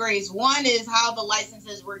disgrace. One is how the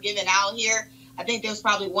licenses were given out here. I think there was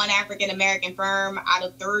probably one African-American firm out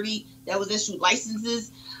of 30 that was issued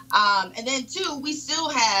licenses. And then two, we still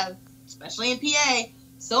have, especially in PA,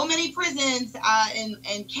 so many prisons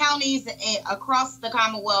and counties across the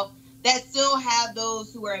Commonwealth that still have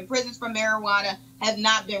those who are in prisons for marijuana have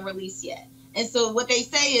not been released yet. And so what they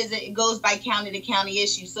say is that it goes by county to county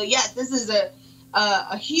issue. So yes, this is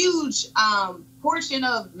a huge portion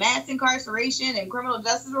of mass incarceration and criminal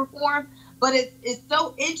justice reform. But it's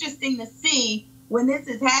so interesting to see when this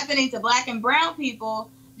is happening to black and brown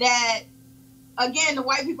people that, again, the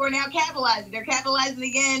white people are now capitalizing. They're capitalizing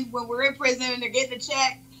again when we're in prison and they're getting a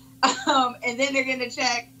check. And then they're getting a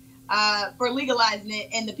check for legalizing it.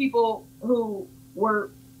 And the people who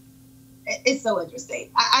were... It's so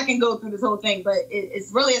interesting. I can go through this whole thing, but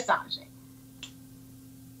it's really astonishing.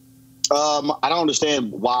 I don't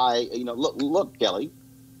understand why, look, Kelly,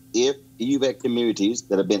 if you've had communities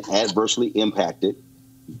that have been adversely impacted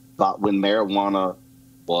by when marijuana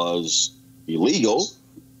was illegal,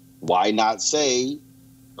 why not say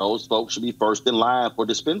those folks should be first in line for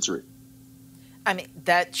dispensary? I mean,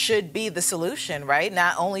 that should be the solution, right?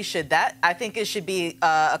 Not only should that, I think it should be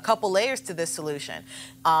a couple layers to this solution.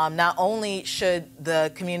 Not only should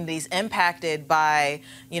the communities impacted by,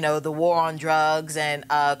 the war on drugs and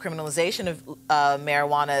criminalization of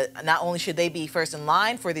marijuana, not only should they be first in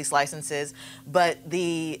line for these licenses, but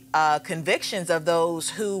the convictions of those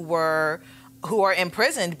who are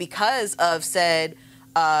imprisoned because of said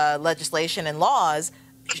legislation and laws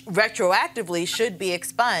retroactively should be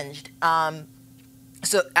expunged.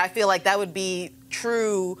 So I feel like that would be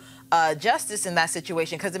true justice in that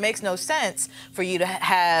situation, because it makes no sense for you to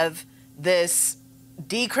have this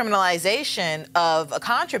decriminalization of a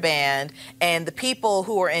contraband and the people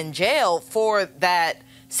who are in jail for that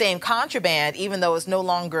same contraband, even though it's no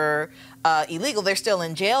longer illegal, they're still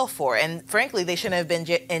in jail for it. And frankly, they shouldn't have been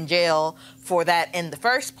in jail for that in the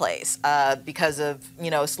first place because of,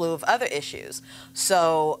 a slew of other issues.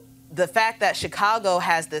 So the fact that Chicago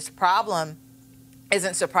has this problem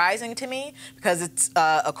isn't surprising to me, because it's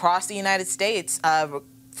across the United States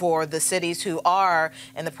for the cities who are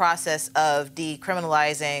in the process of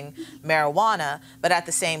decriminalizing marijuana. But at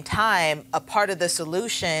the same time, a part of the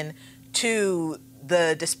solution to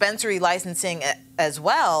the dispensary licensing as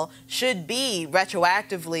well should be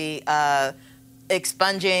retroactively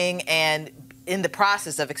expunging, and in the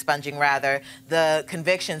process of expunging, rather, the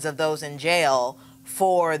convictions of those in jail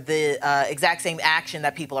for the exact same action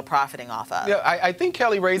that people are profiting off of. Yeah, I think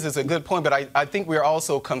Kelly raises a good point, but I think we're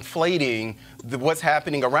also conflating what's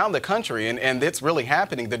happening around the country, and it's really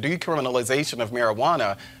happening. The decriminalization of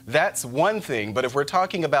marijuana, that's one thing. But if we're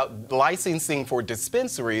talking about licensing for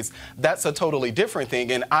dispensaries, that's a totally different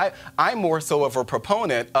thing. And I'm more so of a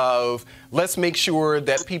proponent of, let's make sure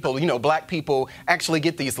that people, black people actually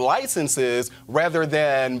get these licenses, rather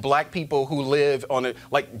than black people who live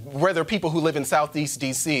whether people who live in Southeast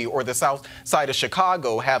D.C. or the south side of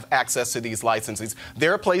Chicago have access to these licenses.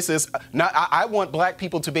 There are places, I want black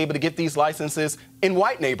people to be able to get these licenses in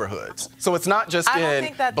white neighborhoods. So it's not just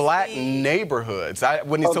in black neighborhoods.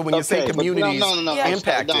 When you say communities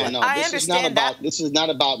impacted. I understand that. This is not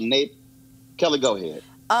about Kelly, go ahead.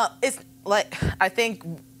 It's like, I think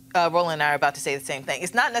Roland and I are about to say the same thing.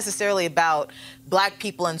 It's not necessarily about black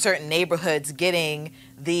people in certain neighborhoods getting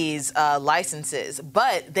these licenses,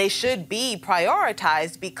 but they should be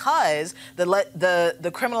prioritized because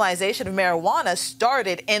the criminalization of marijuana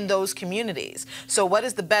started in those communities. So what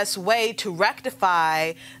is the best way to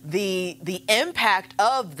rectify the impact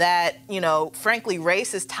of that, frankly,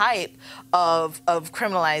 racist type of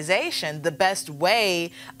criminalization? The best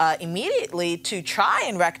way immediately to try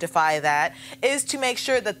and rectify that is to make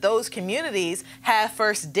sure that those communities have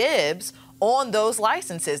first dibs on those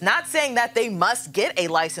licenses. Not saying that they must get a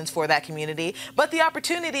license for that community, but the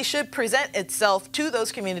opportunity should present itself to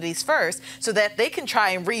those communities first, so that they can try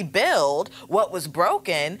and rebuild what was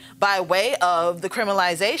broken by way of the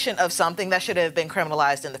criminalization of something that should have been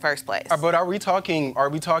criminalized in the first place. But are we talking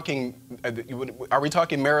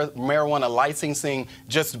marijuana licensing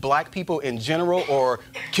just black people in general, or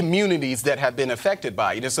communities that have been affected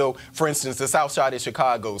by it? So, for instance, the South Side of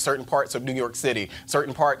Chicago, certain parts of New York City,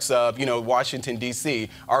 certain parts of Washington, D.C.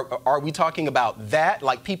 Are we talking about that,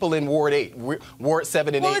 like people in Ward 8, Ward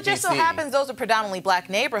 7 and 8 Well, it just so happens those are predominantly black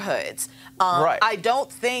neighborhoods. Right. I don't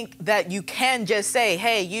think that you can just say,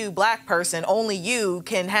 hey, you black person, only you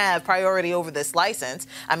can have priority over this license.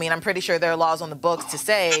 I mean, I'm pretty sure there are laws on the books to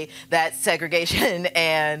say that segregation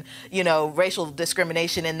and, racial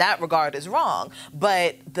discrimination in that regard is wrong.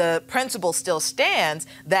 But the principle still stands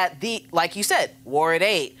that like you said, Ward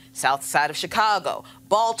 8, South Side of Chicago,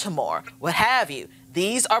 Baltimore, what have you.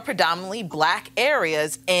 These are predominantly black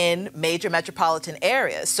areas in major metropolitan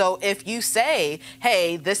areas. So if you say,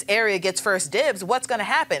 hey, this area gets first dibs, what's going to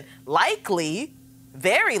happen? Likely,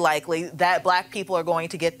 very likely, that black people are going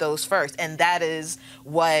to get those first. And that is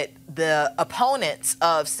what the opponents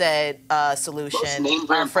of said solution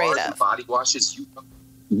are afraid of. Body washes.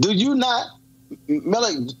 Do you not,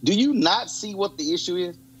 Melanie, do you not see what the issue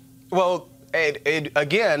is? Well,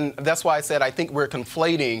 again, that's why I said I think we're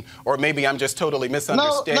conflating, or maybe I'm just totally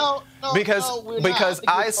misunderstanding. No, because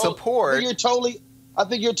I support. I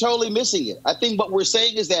think you're totally missing it. I think what we're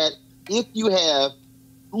saying is that if you have,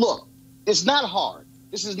 look, it's not hard.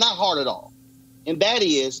 This is not hard at all, and that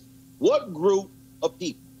is, what group of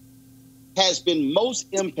people has been most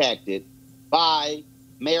impacted by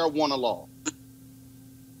marijuana law?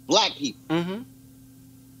 Black people. Mm-hmm.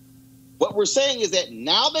 What we're saying is that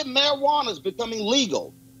now that marijuana is becoming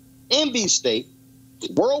legal in these states,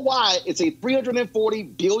 worldwide, it's a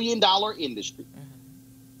 $340 billion industry. Mm-hmm.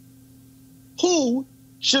 Who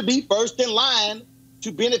should be first in line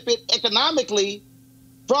to benefit economically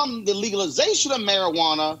from the legalization of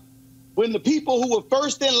marijuana when the people who were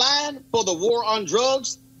first in line for the war on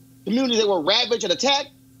drugs, communities that were ravaged and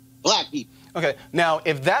attacked, black people. Okay, now,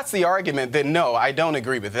 if that's the argument, then no, I don't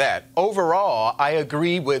agree with that. Overall, I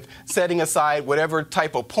agree with setting aside whatever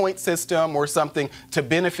type of point system or something to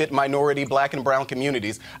benefit minority, black and brown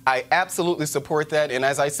communities. I absolutely support that, and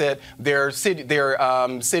as I said, there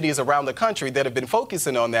are cities around the country that have been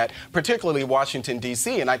focusing on that, particularly Washington,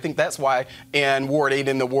 D.C., and I think that's why in Ward 8,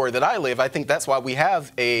 in the ward that I live, I think that's why we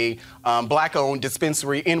have a black-owned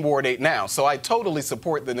dispensary in Ward 8 now. So I totally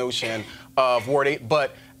support the notion of Ward 8,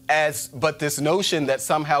 but this notion that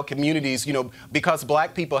somehow communities, because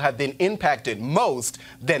black people have been impacted most,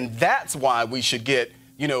 then that's why we should get,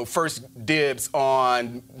 first dibs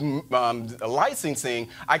on licensing.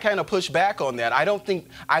 I kind of push back on that. I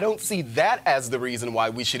don't see that as the reason why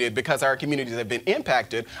we should, because our communities have been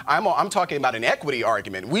impacted. I'm talking about an equity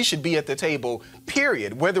argument. We should be at the table,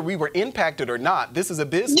 period. Whether we were impacted or not, this is a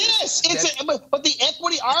business. Yes, but the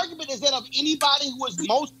equity argument is that of anybody who was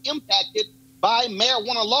most impacted by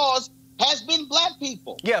marijuana laws has been black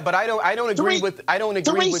people. Yeah, but I don't agree with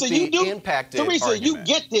the impacted Teresa, argument. you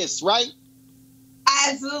get this, right?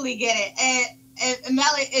 I absolutely get it. And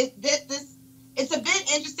Melly, it's a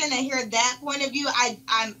bit interesting to hear that point of view.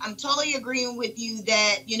 I'm totally agreeing with you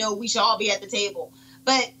that, we should all be at the table.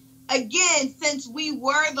 But again, since we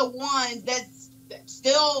were the ones that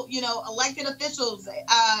still, elected officials,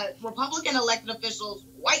 Republican elected officials,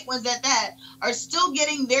 white ones at that, are still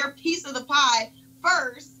getting their piece of the pie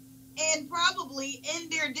first, and probably in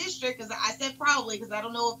their district, because I said probably because I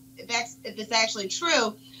don't know if it's actually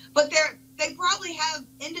true, but they probably have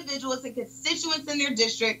individuals and constituents in their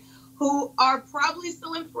district who are probably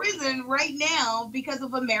still in prison right now because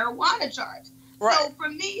of a marijuana charge. Right. So for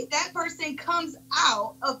me, that person comes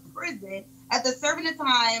out of prison after serving a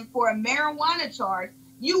time for a marijuana charge,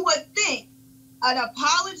 you would think an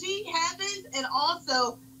apology happens and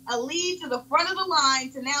also a lead to the front of the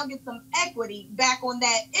line to now get some equity back on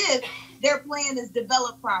that if their plan is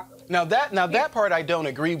developed properly. Now that part I don't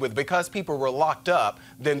agree with, because people were locked up,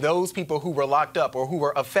 then those people who were locked up or who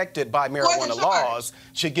were affected by marijuana laws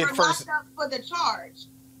should get first. Locked up for the charge.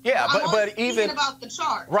 Yeah, but even about the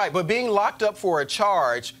charge. Right, but being locked up for a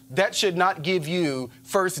charge, that should not give you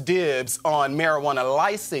first dibs on marijuana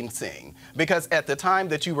licensing, because at the time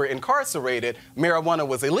that you were incarcerated, marijuana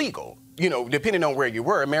was illegal. Depending on where you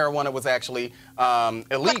were, marijuana was actually illegal.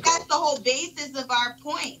 But that's the whole basis of our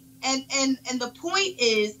point. And the point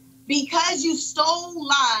is, because you stole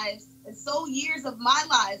lives and stole years of my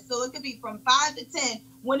life, so it could be from 5 to 10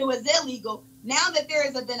 when it was illegal. Now that there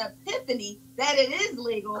has been an epiphany that it is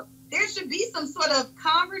legal, there should be some sort of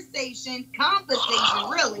conversation, compensation,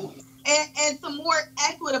 really, and some more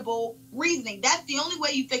equitable reasoning. That's the only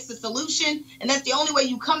way you fix the solution, and that's the only way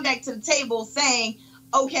you come back to the table saying,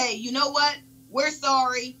 okay, you know what? We're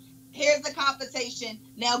sorry. Here's the compensation.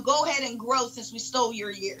 Now go ahead and grow since we stole your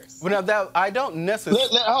years. Well, now I don't necessarily.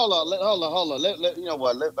 Hold on. You know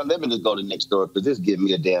what? Let me just go to the next story, because this gives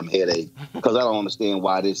me a damn headache, because I don't understand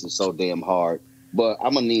why this is so damn hard. But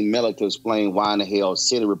I'm going to need Melly to explain why in the hell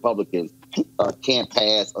Senate Republicans can't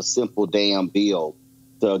pass a simple damn bill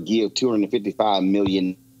to give $255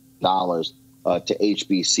 million to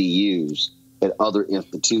HBCUs and other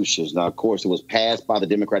institutions. Now, of course, it was passed by the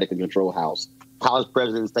Democratic controlled House. House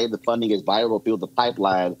presidents say the funding is vital to fuel the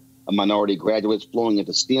pipeline of minority graduates flowing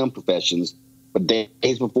into STEM professions. But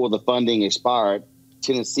days before the funding expired,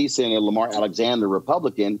 Tennessee Senator Lamar Alexander,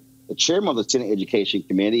 Republican, the chairman of the Senate Education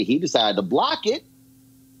Committee, he decided to block it.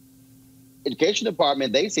 Education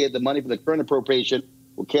Department, they said the money for the current appropriation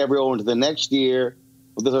will carry over into the next year,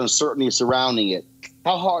 but there's uncertainty surrounding it.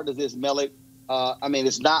 How hard is this, Melly?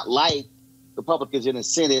 It's not like Republicans in the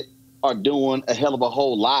Senate are doing a hell of a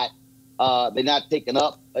whole lot. They're not taking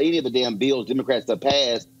up any of the damn bills Democrats have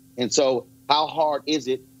passed. And so how hard is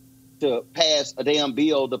it to pass a damn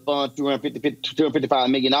bill to fund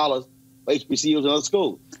 $255 million for HBCUs and other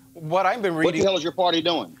schools? What I've been reading. What the hell is your party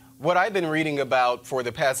doing? What I've been reading about for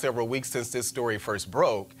the past several weeks since this story first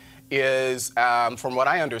broke is, from what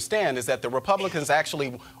I understand, is that the Republicans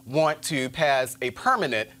actually want to pass a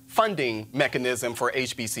permanent funding mechanism for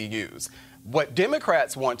HBCUs. What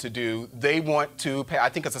Democrats want to do, they want to pay, I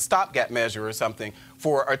think it's a stopgap measure or something,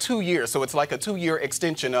 for a 2 years. So it's like a 2-year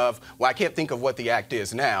extension of, well, I can't think of what the act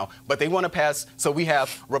is now, but they want to pass. So we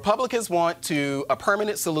have Republicans want a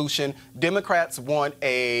permanent solution. Democrats want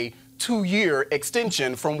a 2-year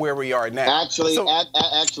extension from where we are now. Actually,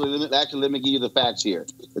 let me give you the facts here.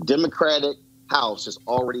 The Democratic House has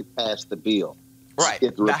already passed the bill. Right.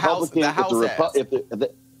 If the Republican, House has.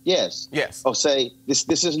 Yes. Oh, say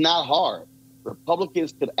this is not hard.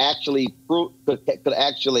 Republicans could actually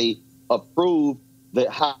approve the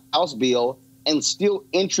House bill and still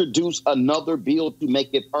introduce another bill to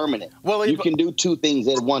make it permanent. Well, you can do two things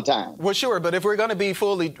at one time. Well, sure, but if we're going to be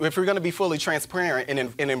fully transparent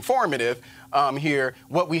and informative here,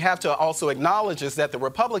 what we have to also acknowledge is that the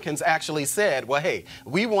Republicans actually said, well, hey,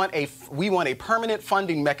 we want a permanent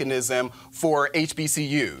funding mechanism for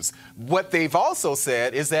HBCUs. What they've also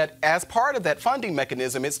said is that as part of that funding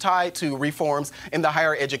mechanism, it's tied to reforms in the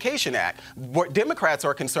Higher Education Act. What Democrats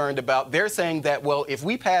are concerned about, they're saying that, well, if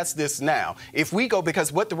we pass this now, if we go,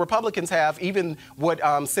 because what the Republicans have, even what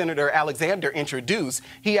Senator Alexander introduced,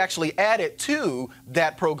 he actually added to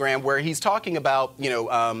that program where he's talking about,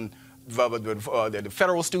 the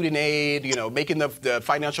federal student aid, making the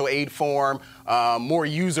financial aid form more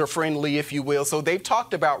user-friendly, if you will. So they've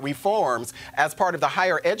talked about reforms as part of the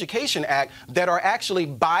Higher Education Act that are actually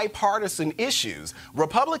bipartisan issues.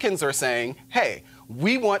 Republicans are saying, hey,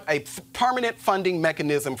 we want a permanent funding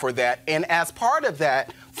mechanism for that. And as part of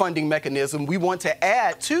that funding mechanism, we want to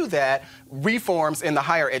add to that reforms in the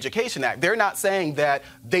Higher Education Act. They're not saying that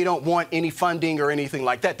they don't want any funding or anything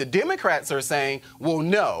like that. The Democrats are saying, well,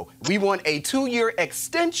 no, we want a 2-year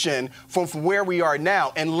extension from where we are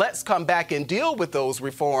now, and let's come back and deal with those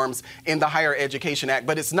reforms in the Higher Education Act.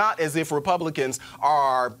 But it's not as if Republicans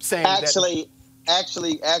are saying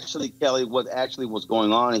Actually, Kelly, what's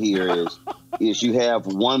going on here is you have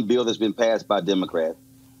one bill that's been passed by Democrats.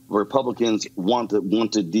 Republicans want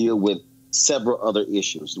to deal with several other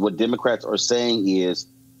issues. What Democrats are saying is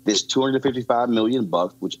this $255 million,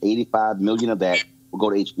 which $85 million of that will go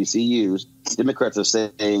to HBCUs. Democrats are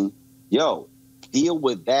saying, yo, deal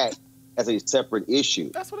with that as a separate issue.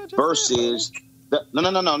 That's what I just versus said.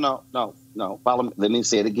 No. Follow me. Let me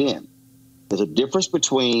say it again. There's a difference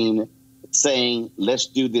between saying, let's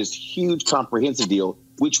do this huge comprehensive deal,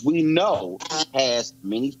 which we know has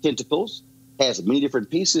many tentacles, has many different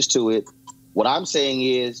pieces to it. What I'm saying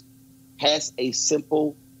is, has a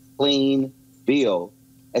simple, clean bill.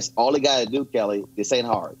 That's all they got to do, Kelly. This ain't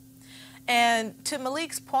hard. And to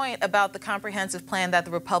Malik's point about the comprehensive plan that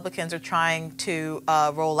the Republicans are trying to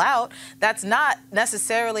roll out, that's not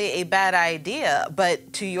necessarily a bad idea.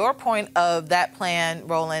 But to your point of that plan,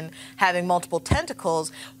 Roland, having multiple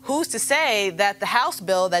tentacles, who's to say that the House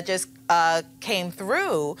bill that just came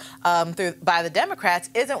through by the Democrats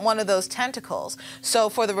isn't one of those tentacles? So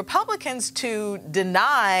for the Republicans to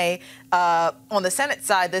deny on the Senate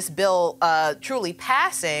side this bill truly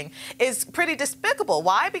passing is pretty despicable.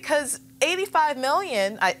 Why? Because $85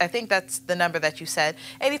 million, I think that's the number that you said,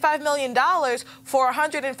 $85 million for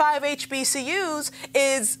 105 HBCUs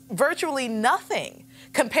is virtually nothing.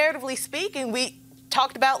 Comparatively speaking, we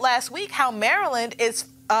talked about last week how Maryland is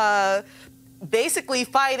basically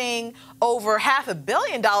fighting over $500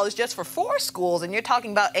 million just for 4 schools, and you're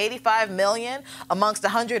talking about $85 million amongst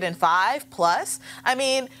 105 plus. I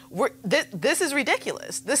mean, this is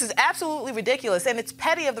ridiculous. This is absolutely ridiculous, and it's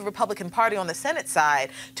petty of the Republican Party on the Senate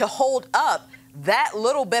side to hold up that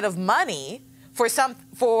little bit of money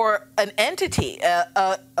for an entity,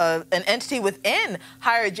 an entity within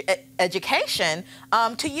higher education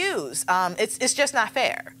to use. It's just not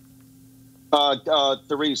fair.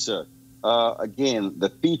 Teresa. Again, the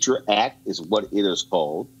Future Act is what it is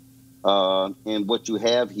called. And what you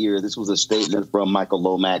have here, this was a statement from Michael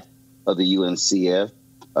Lomax of the UNCF.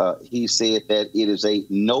 He said that it is a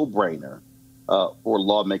no-brainer for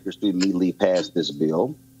lawmakers to immediately pass this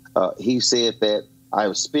bill. He said that I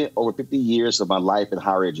have spent over 50 years of my life in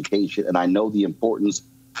higher education, and I know the importance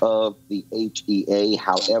of the HEA.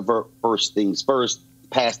 However, first things first,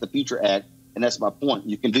 pass the Future Act. And that's my point.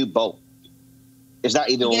 You can do both. It's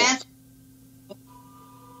not either or.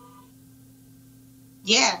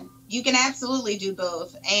 Yeah, you can absolutely do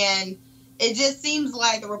both. And it just seems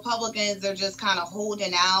like the Republicans are just kind of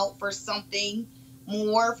holding out for something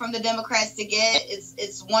more from the Democrats to get.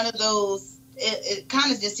 It's one of those, it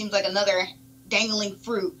kind of just seems like another dangling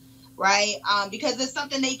fruit, right? Because it's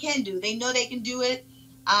something they can do. They know they can do it.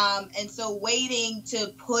 And so waiting to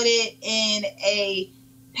put it in a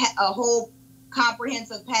whole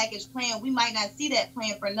comprehensive package plan, we might not see that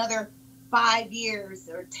plan for another 5 years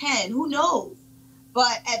or 10. Who knows?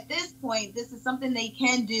 But at this point, this is something they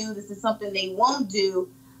can do. This is something they won't do.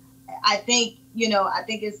 I think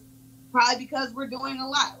it's probably because we're doing a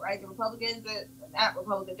lot, right?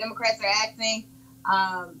 The Democrats are asking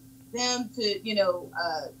them to,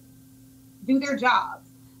 do their jobs,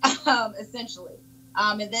 essentially,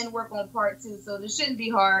 and then work on part 2. So this shouldn't be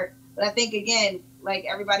hard. But I think, again, like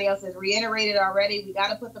everybody else has reiterated already, we got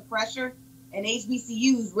to put the pressure, and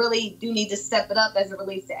HBCUs really do need to step it up as it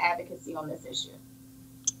relates to advocacy on this issue.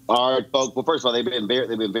 All right, folks. Well, first of all, they've been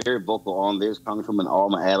very vocal on this, Congresswoman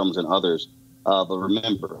Alma Adams and others. But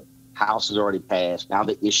remember, House has already passed. Now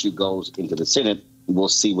the issue goes into the Senate. We'll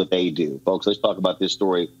see what they do, folks. Let's talk about this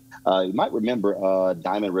story. You might remember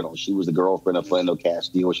Diamond Reynolds. She was the girlfriend of Philando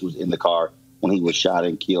Castile. She was in the car when he was shot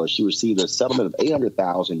and killed. She received a settlement of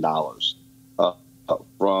 $800,000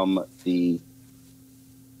 from the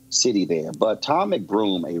city there. But Tom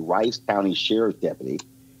McBroom, a Rice County Sheriff's deputy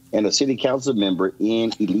and a city council member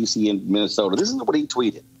in Elysian, Minnesota, this is what he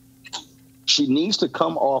tweeted. She needs to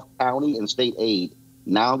come off county and state aid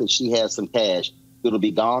now that she has some cash. It'll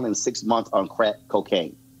be gone in 6 months on crack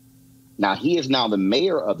cocaine. Now, he is now the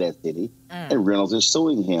mayor of that city, and Reynolds is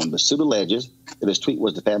suing him. The suit alleges that his tweet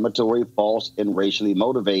was defamatory, false, and racially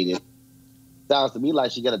motivated. Sounds to me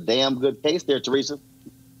like she got a damn good case there, Teresa.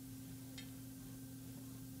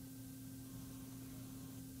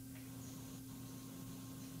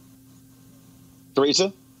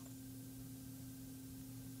 Teresa?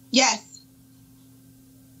 Yes.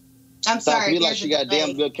 I'm sorry. Sounds to me like she got a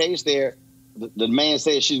damn good case there. The man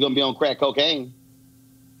says she's going to be on crack cocaine.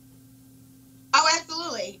 Oh,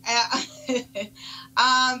 absolutely.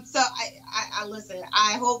 So I listen.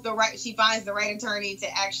 I hope she finds the right attorney to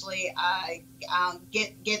actually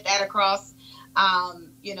get that across.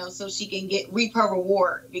 So she can reap her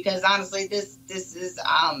reward, because honestly, this is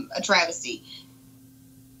a travesty.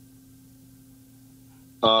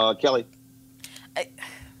 Kelly,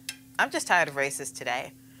 I'm just tired of racists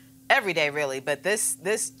today. Every day, really, but this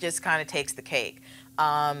just kind of takes the cake.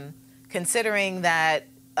 Considering that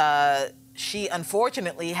she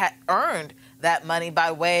unfortunately had earned that money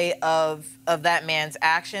by way of that man's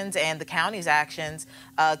actions and the county's actions,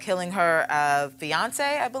 killing her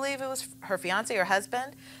fiance. I believe it was her fiance or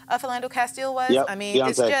husband. Philando Castile was. Yep, I mean,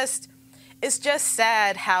 fiance. it's just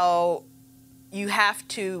sad how you have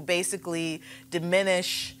to basically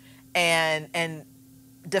diminish and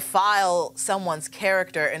defile someone's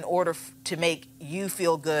character in order to make you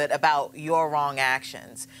feel good about your wrong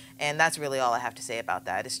actions. And that's really all I have to say about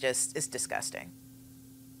that. It's disgusting.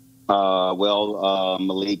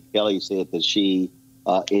 Malik, Kelly said that she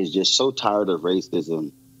is just so tired of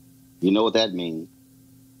racism. You know what that means?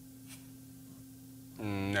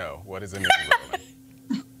 No. What does it mean?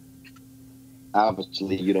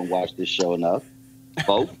 Obviously, you don't watch this show enough.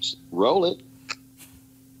 Folks, roll it.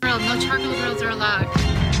 No charcoal grills are allowed.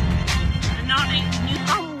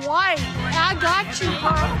 I'm white. I got you,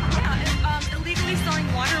 Pearl. Illegally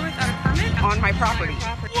selling water without a permit On my property.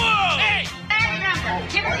 Whoa! Hey!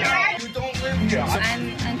 Give us your ass! You don't live here.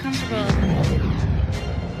 I'm uncomfortable.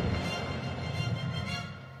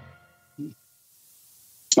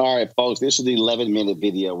 All right, folks, this is the 11-minute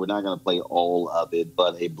video. We're not going to play all of it,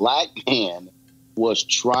 but a black man was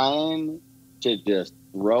trying to just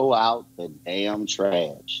throw out the damn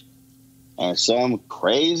trash. And some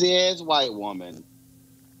crazy-ass white woman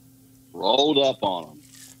rolled up on him.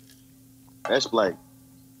 Let's play.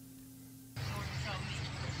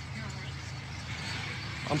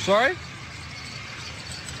 I'm sorry?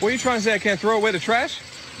 What are you trying to say? I can't throw away the trash?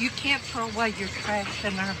 You can't throw away your trash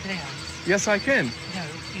in our bins. Yes, I can. No,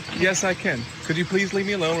 you can't. Yes, I can. Could you please leave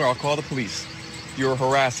me alone or I'll call the police? You're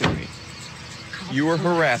harassing me. You are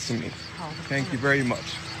harassing me. Thank you very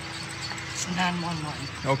much. 911.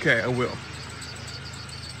 Okay, I will.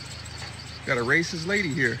 Got a racist lady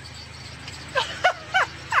here.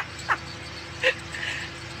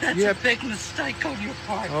 That's a big mistake on your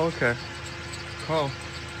part. Oh, okay. Oh.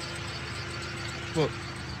 Look.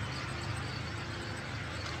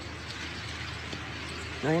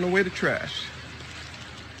 Throwing away the trash.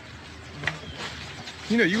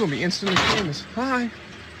 You know, you're going to be instantly famous. Hi. You're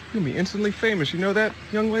going to be instantly famous. You know that,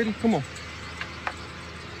 young lady? Come on.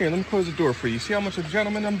 Here, let me close the door for you. See how much of a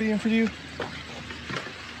gentleman I'm being for you?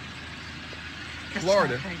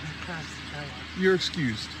 Florida. You're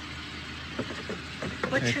excused.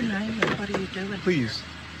 What's your name and what are you doing? Please,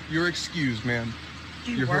 you're excused, ma'am.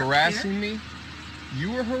 You're harassing me.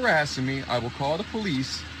 You are harassing me. I will call the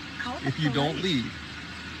police if you don't leave.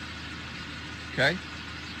 Okay?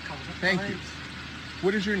 Thank you.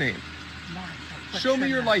 What is your name? Martha. Show me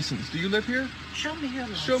your license. Do you live here? Show me your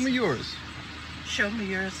license. Show me yours. Show me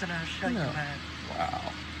yours and I'll show you mine.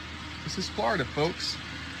 Wow. This is Florida, folks.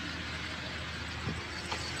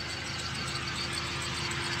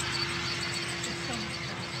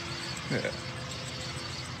 Yeah.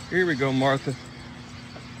 Here we go, Martha.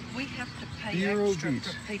 We have to pay Vero extra Beach.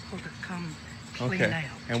 for people to come clean Okay, out.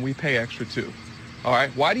 and we pay extra too. All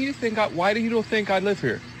right. Why do you think I live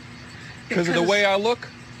here? Because of the way I look?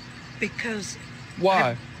 Because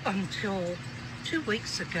Why? Until 2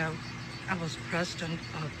 weeks ago, I was president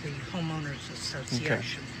of the Homeowners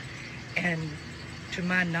Association. And to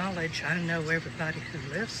my knowledge, I know everybody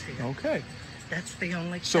who lives here. Okay. That's the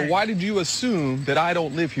only So thing. why did you assume that I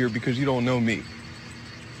don't live here because you don't know me?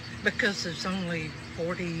 Because there's only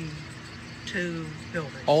 42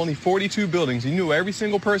 buildings. Only 42 buildings. You knew every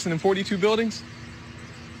single person in 42 buildings?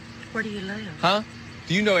 Where do you live? Huh?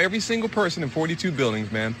 Do you know every single person in 42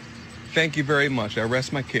 buildings, ma'am? Thank you very much. I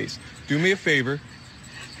rest my case. Do me a favor.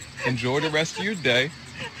 Enjoy the rest of your day.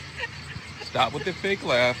 Stop with the fake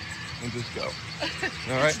laugh and just go.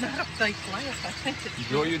 All right? It's not a fake laugh. I think it's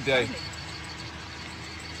Enjoy your day. funny.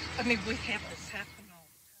 I mean, we have this happen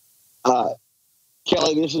all.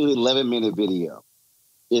 Kelly, this is an 11-minute video.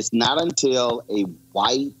 It's not until a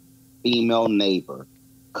white female neighbor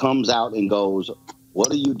comes out and goes,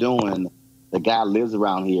 "What are you doing?" The guy lives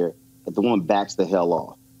around here, that the woman backs the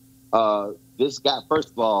hell off. This guy,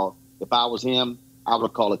 first of all, if I was him, I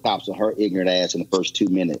would call the cops on her ignorant ass in the first 2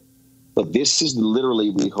 minutes. But this is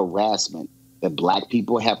literally the harassment that black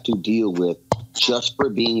people have to deal with just for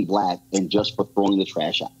being black and just for throwing the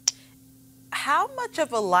trash out. How much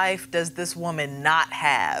of a life does this woman not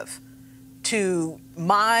have to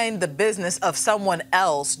mind the business of someone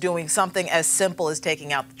else doing something as simple as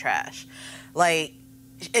taking out the trash? Like,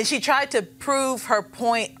 and she tried to prove her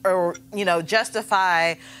point or, you know,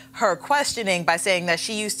 justify her questioning by saying that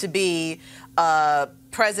she used to be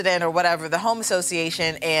president or whatever, the home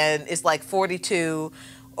association, and it's like 42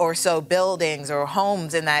 or so buildings or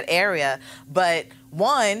homes in that area. But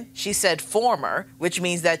one, she said former, which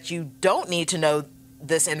means that you don't need to know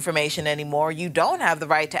this information anymore. You don't have the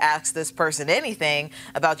right to ask this person anything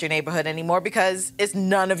about your neighborhood anymore because it's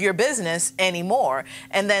none of your business anymore.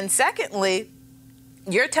 And then secondly,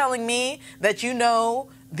 you're telling me that you know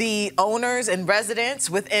the owners and residents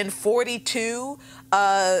within 42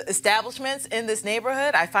 establishments in this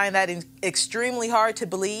neighborhood. I find that extremely hard to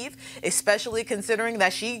believe, especially considering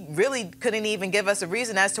that she really couldn't even give us a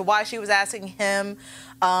reason as to why she was asking him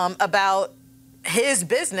about his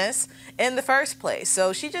business in the first place.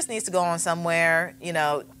 So she just needs to go on somewhere, you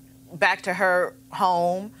know, back to her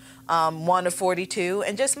home, one of 42,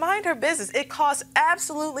 and just mind her business. It costs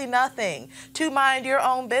absolutely nothing to mind your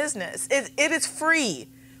own business. It is free.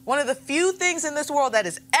 One of the few things in this world that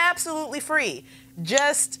is absolutely free.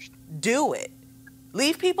 Just do it.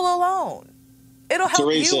 Leave people alone. It'll help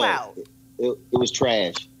Teresa, you out. It was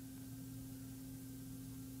trash.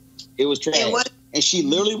 It was trash. And she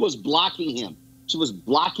literally was blocking him. She was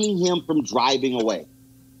blocking him from driving away.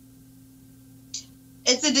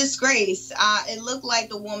 It's a disgrace. It looked like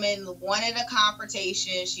the woman wanted a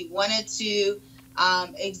confrontation. She wanted to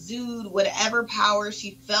exude whatever power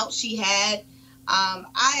she felt she had.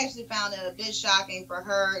 I actually found it a bit shocking for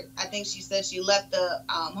her. I think she said she left the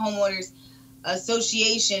homeowners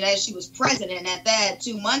association as she was president at that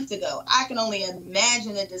 2 months ago. I can only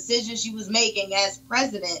imagine the decision she was making as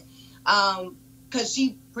president, because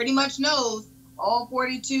she pretty much knows all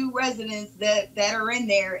 42 residents that are in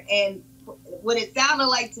there. And what it sounded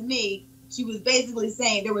like to me, she was basically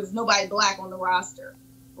saying there was nobody black on the roster,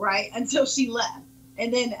 right, until she left.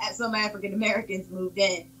 And then some African Americans moved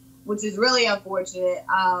in, which is really unfortunate.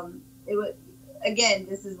 It was, again,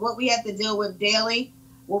 this is what we have to deal with daily.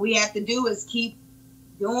 What we have to do is keep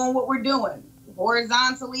doing what we're doing,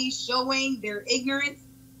 horizontally showing their ignorance,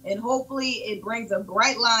 and hopefully it brings a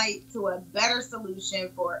bright light to a better solution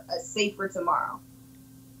for a safer tomorrow.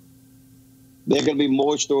 There are going to be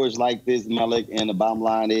more stories like this, Malik, and the bottom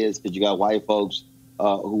line is that you got white folks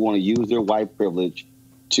who want to use their white privilege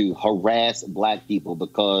to harass black people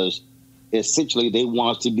because essentially they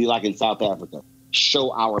want us to be like in South Africa,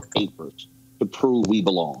 show our papers to prove we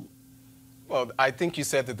belong. Well, I think you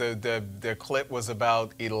said that the clip was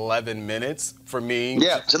about 11 minutes for me.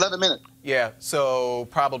 Yeah, it's 11 minutes. Yeah, so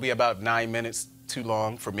probably about 9 minutes too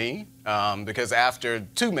long for me, because after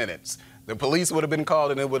 2 minutes, the police would have been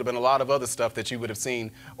called and there would have been a lot of other stuff that you would have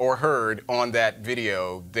seen or heard on that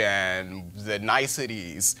video than the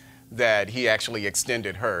niceties that he actually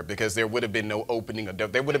extended her, because there would have been no opening,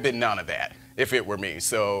 there would have been none of that if it were me.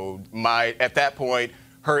 So at that point,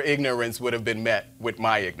 her ignorance would have been met with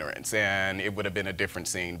my ignorance, and it would have been a different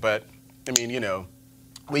scene. But, I mean, you know,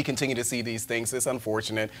 we continue to see these things. It's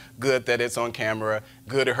unfortunate. Good that it's on camera.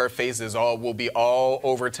 Good that her face will be all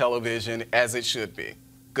over television, as it should be.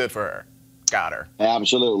 Good for her. Got her.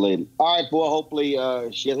 Absolutely. All right, boy, hopefully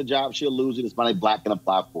she has a job. She'll lose it. It's money black can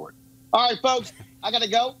apply for it. All right, folks, I got to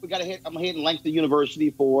go. I'm heading Langston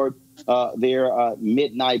University for their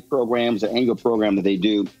midnight programs, the annual program that they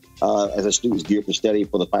do as the students gear up to study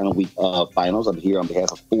for the final week of finals. I'm here on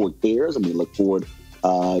behalf of Ford Cares, and we look forward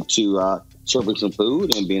to serving some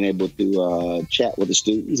food and being able to chat with the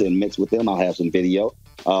students and mix with them. I'll have some video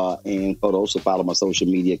and photos. So follow my social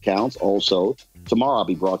media accounts. Also, tomorrow I'll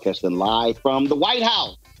be broadcasting live from the White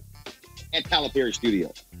House at Tyler Perry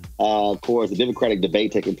Studios. Of course, the Democratic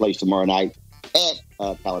debate taking place tomorrow night at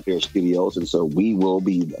Tyler Perry Studios. And so we will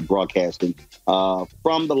be broadcasting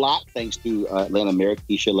from the lot, thanks to Atlanta Mayor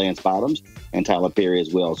Keisha Lance Bottoms and Tyler Perry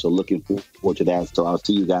as well. So looking forward to that. So I'll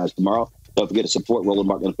see you guys tomorrow. Don't forget to support Roland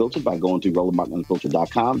Martin Unfiltered by going to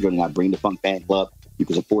RolandMartinUnfiltered.com. Joining our Bring the Funk fan club. You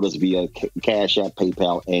can support us via Cash App,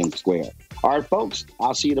 PayPal, and Square. All right, folks,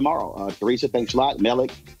 I'll see you tomorrow. Teresa, thanks a lot.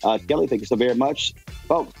 Melik, Kelly, thank you so very much.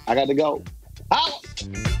 Folks, I got to go. Holla!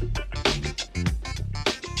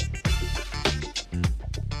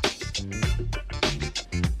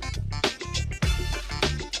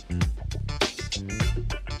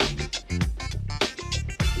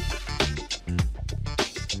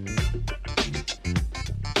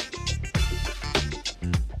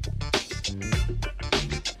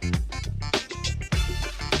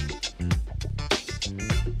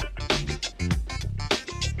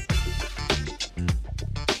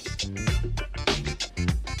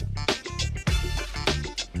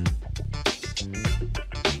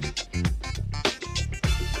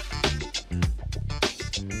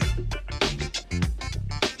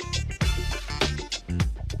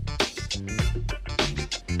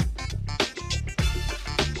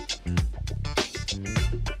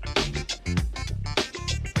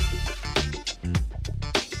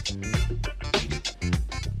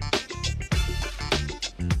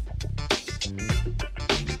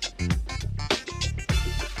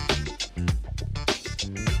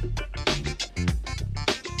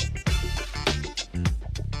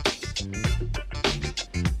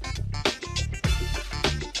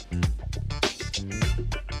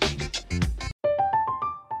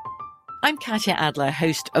 I'm Katya Adler,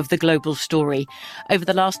 host of The Global Story. Over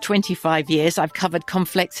the last 25 years, I've covered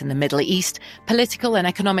conflicts in the Middle East, political and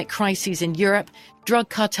economic crises in Europe, drug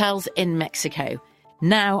cartels in Mexico.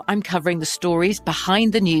 Now I'm covering the stories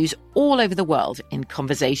behind the news all over the world in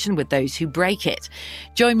conversation with those who break it.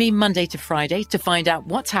 Join me Monday to Friday to find out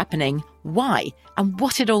what's happening, why, and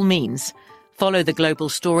what it all means. Follow The Global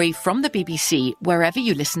Story from the BBC wherever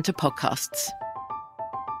you listen to podcasts.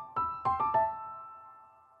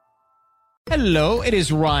 Hello, it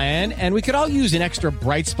is Ryan, and we could all use an extra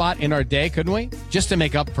bright spot in our day, couldn't we? Just to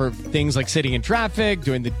make up for things like sitting in traffic,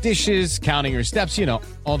 doing the dishes, counting your steps, you know,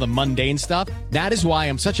 all the mundane stuff. That is why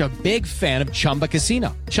I'm such a big fan of Chumba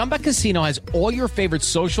Casino. Chumba Casino has all your favorite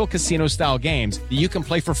social casino-style games that you can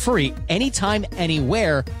play for free anytime,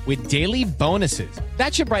 anywhere with daily bonuses.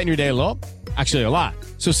 That should brighten your day a little. Actually, a lot.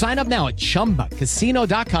 So sign up now at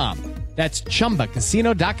ChumbaCasino.com. That's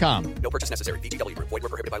ChumbaCasino.com. No purchase necessary. VGW Group. Void where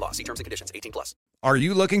prohibited by law. See terms and conditions. 18+. Are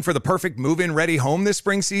you looking for the perfect move-in ready home this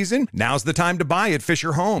spring season? Now's the time to buy at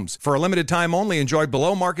Fisher Homes. For a limited time only, enjoy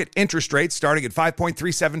below-market interest rates starting at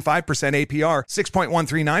 5.375% APR,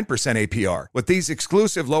 6.139% APR. With these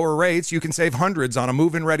exclusive lower rates, you can save hundreds on a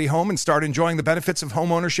move-in ready home and start enjoying the benefits of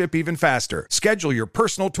home ownership even faster. Schedule your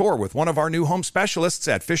personal tour with one of our new home specialists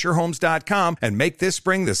at FisherHomes.com and make this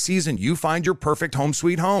spring the season you find your perfect home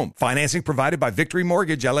sweet home. Financing provided by Victory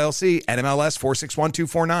Mortgage, LLC, NMLS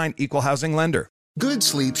 461249, Equal Housing Lender. Good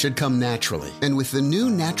sleep should come naturally, and with the new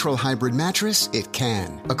Natural Hybrid mattress, it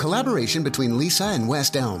can. A collaboration between Lisa and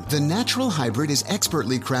West Elm, the Natural Hybrid is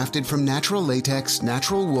expertly crafted from natural latex,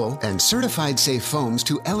 natural wool, and certified safe foams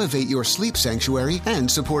to elevate your sleep sanctuary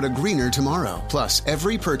and support a greener tomorrow. Plus,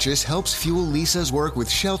 every purchase helps fuel Lisa's work with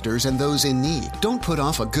shelters and those in need. Don't put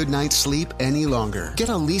off a good night's sleep any longer. Get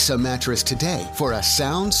a Lisa mattress today for a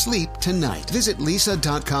sound sleep tonight. Visit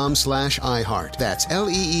lisa.com/iHeart. That's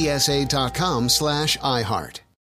LEESA.com/iHeart.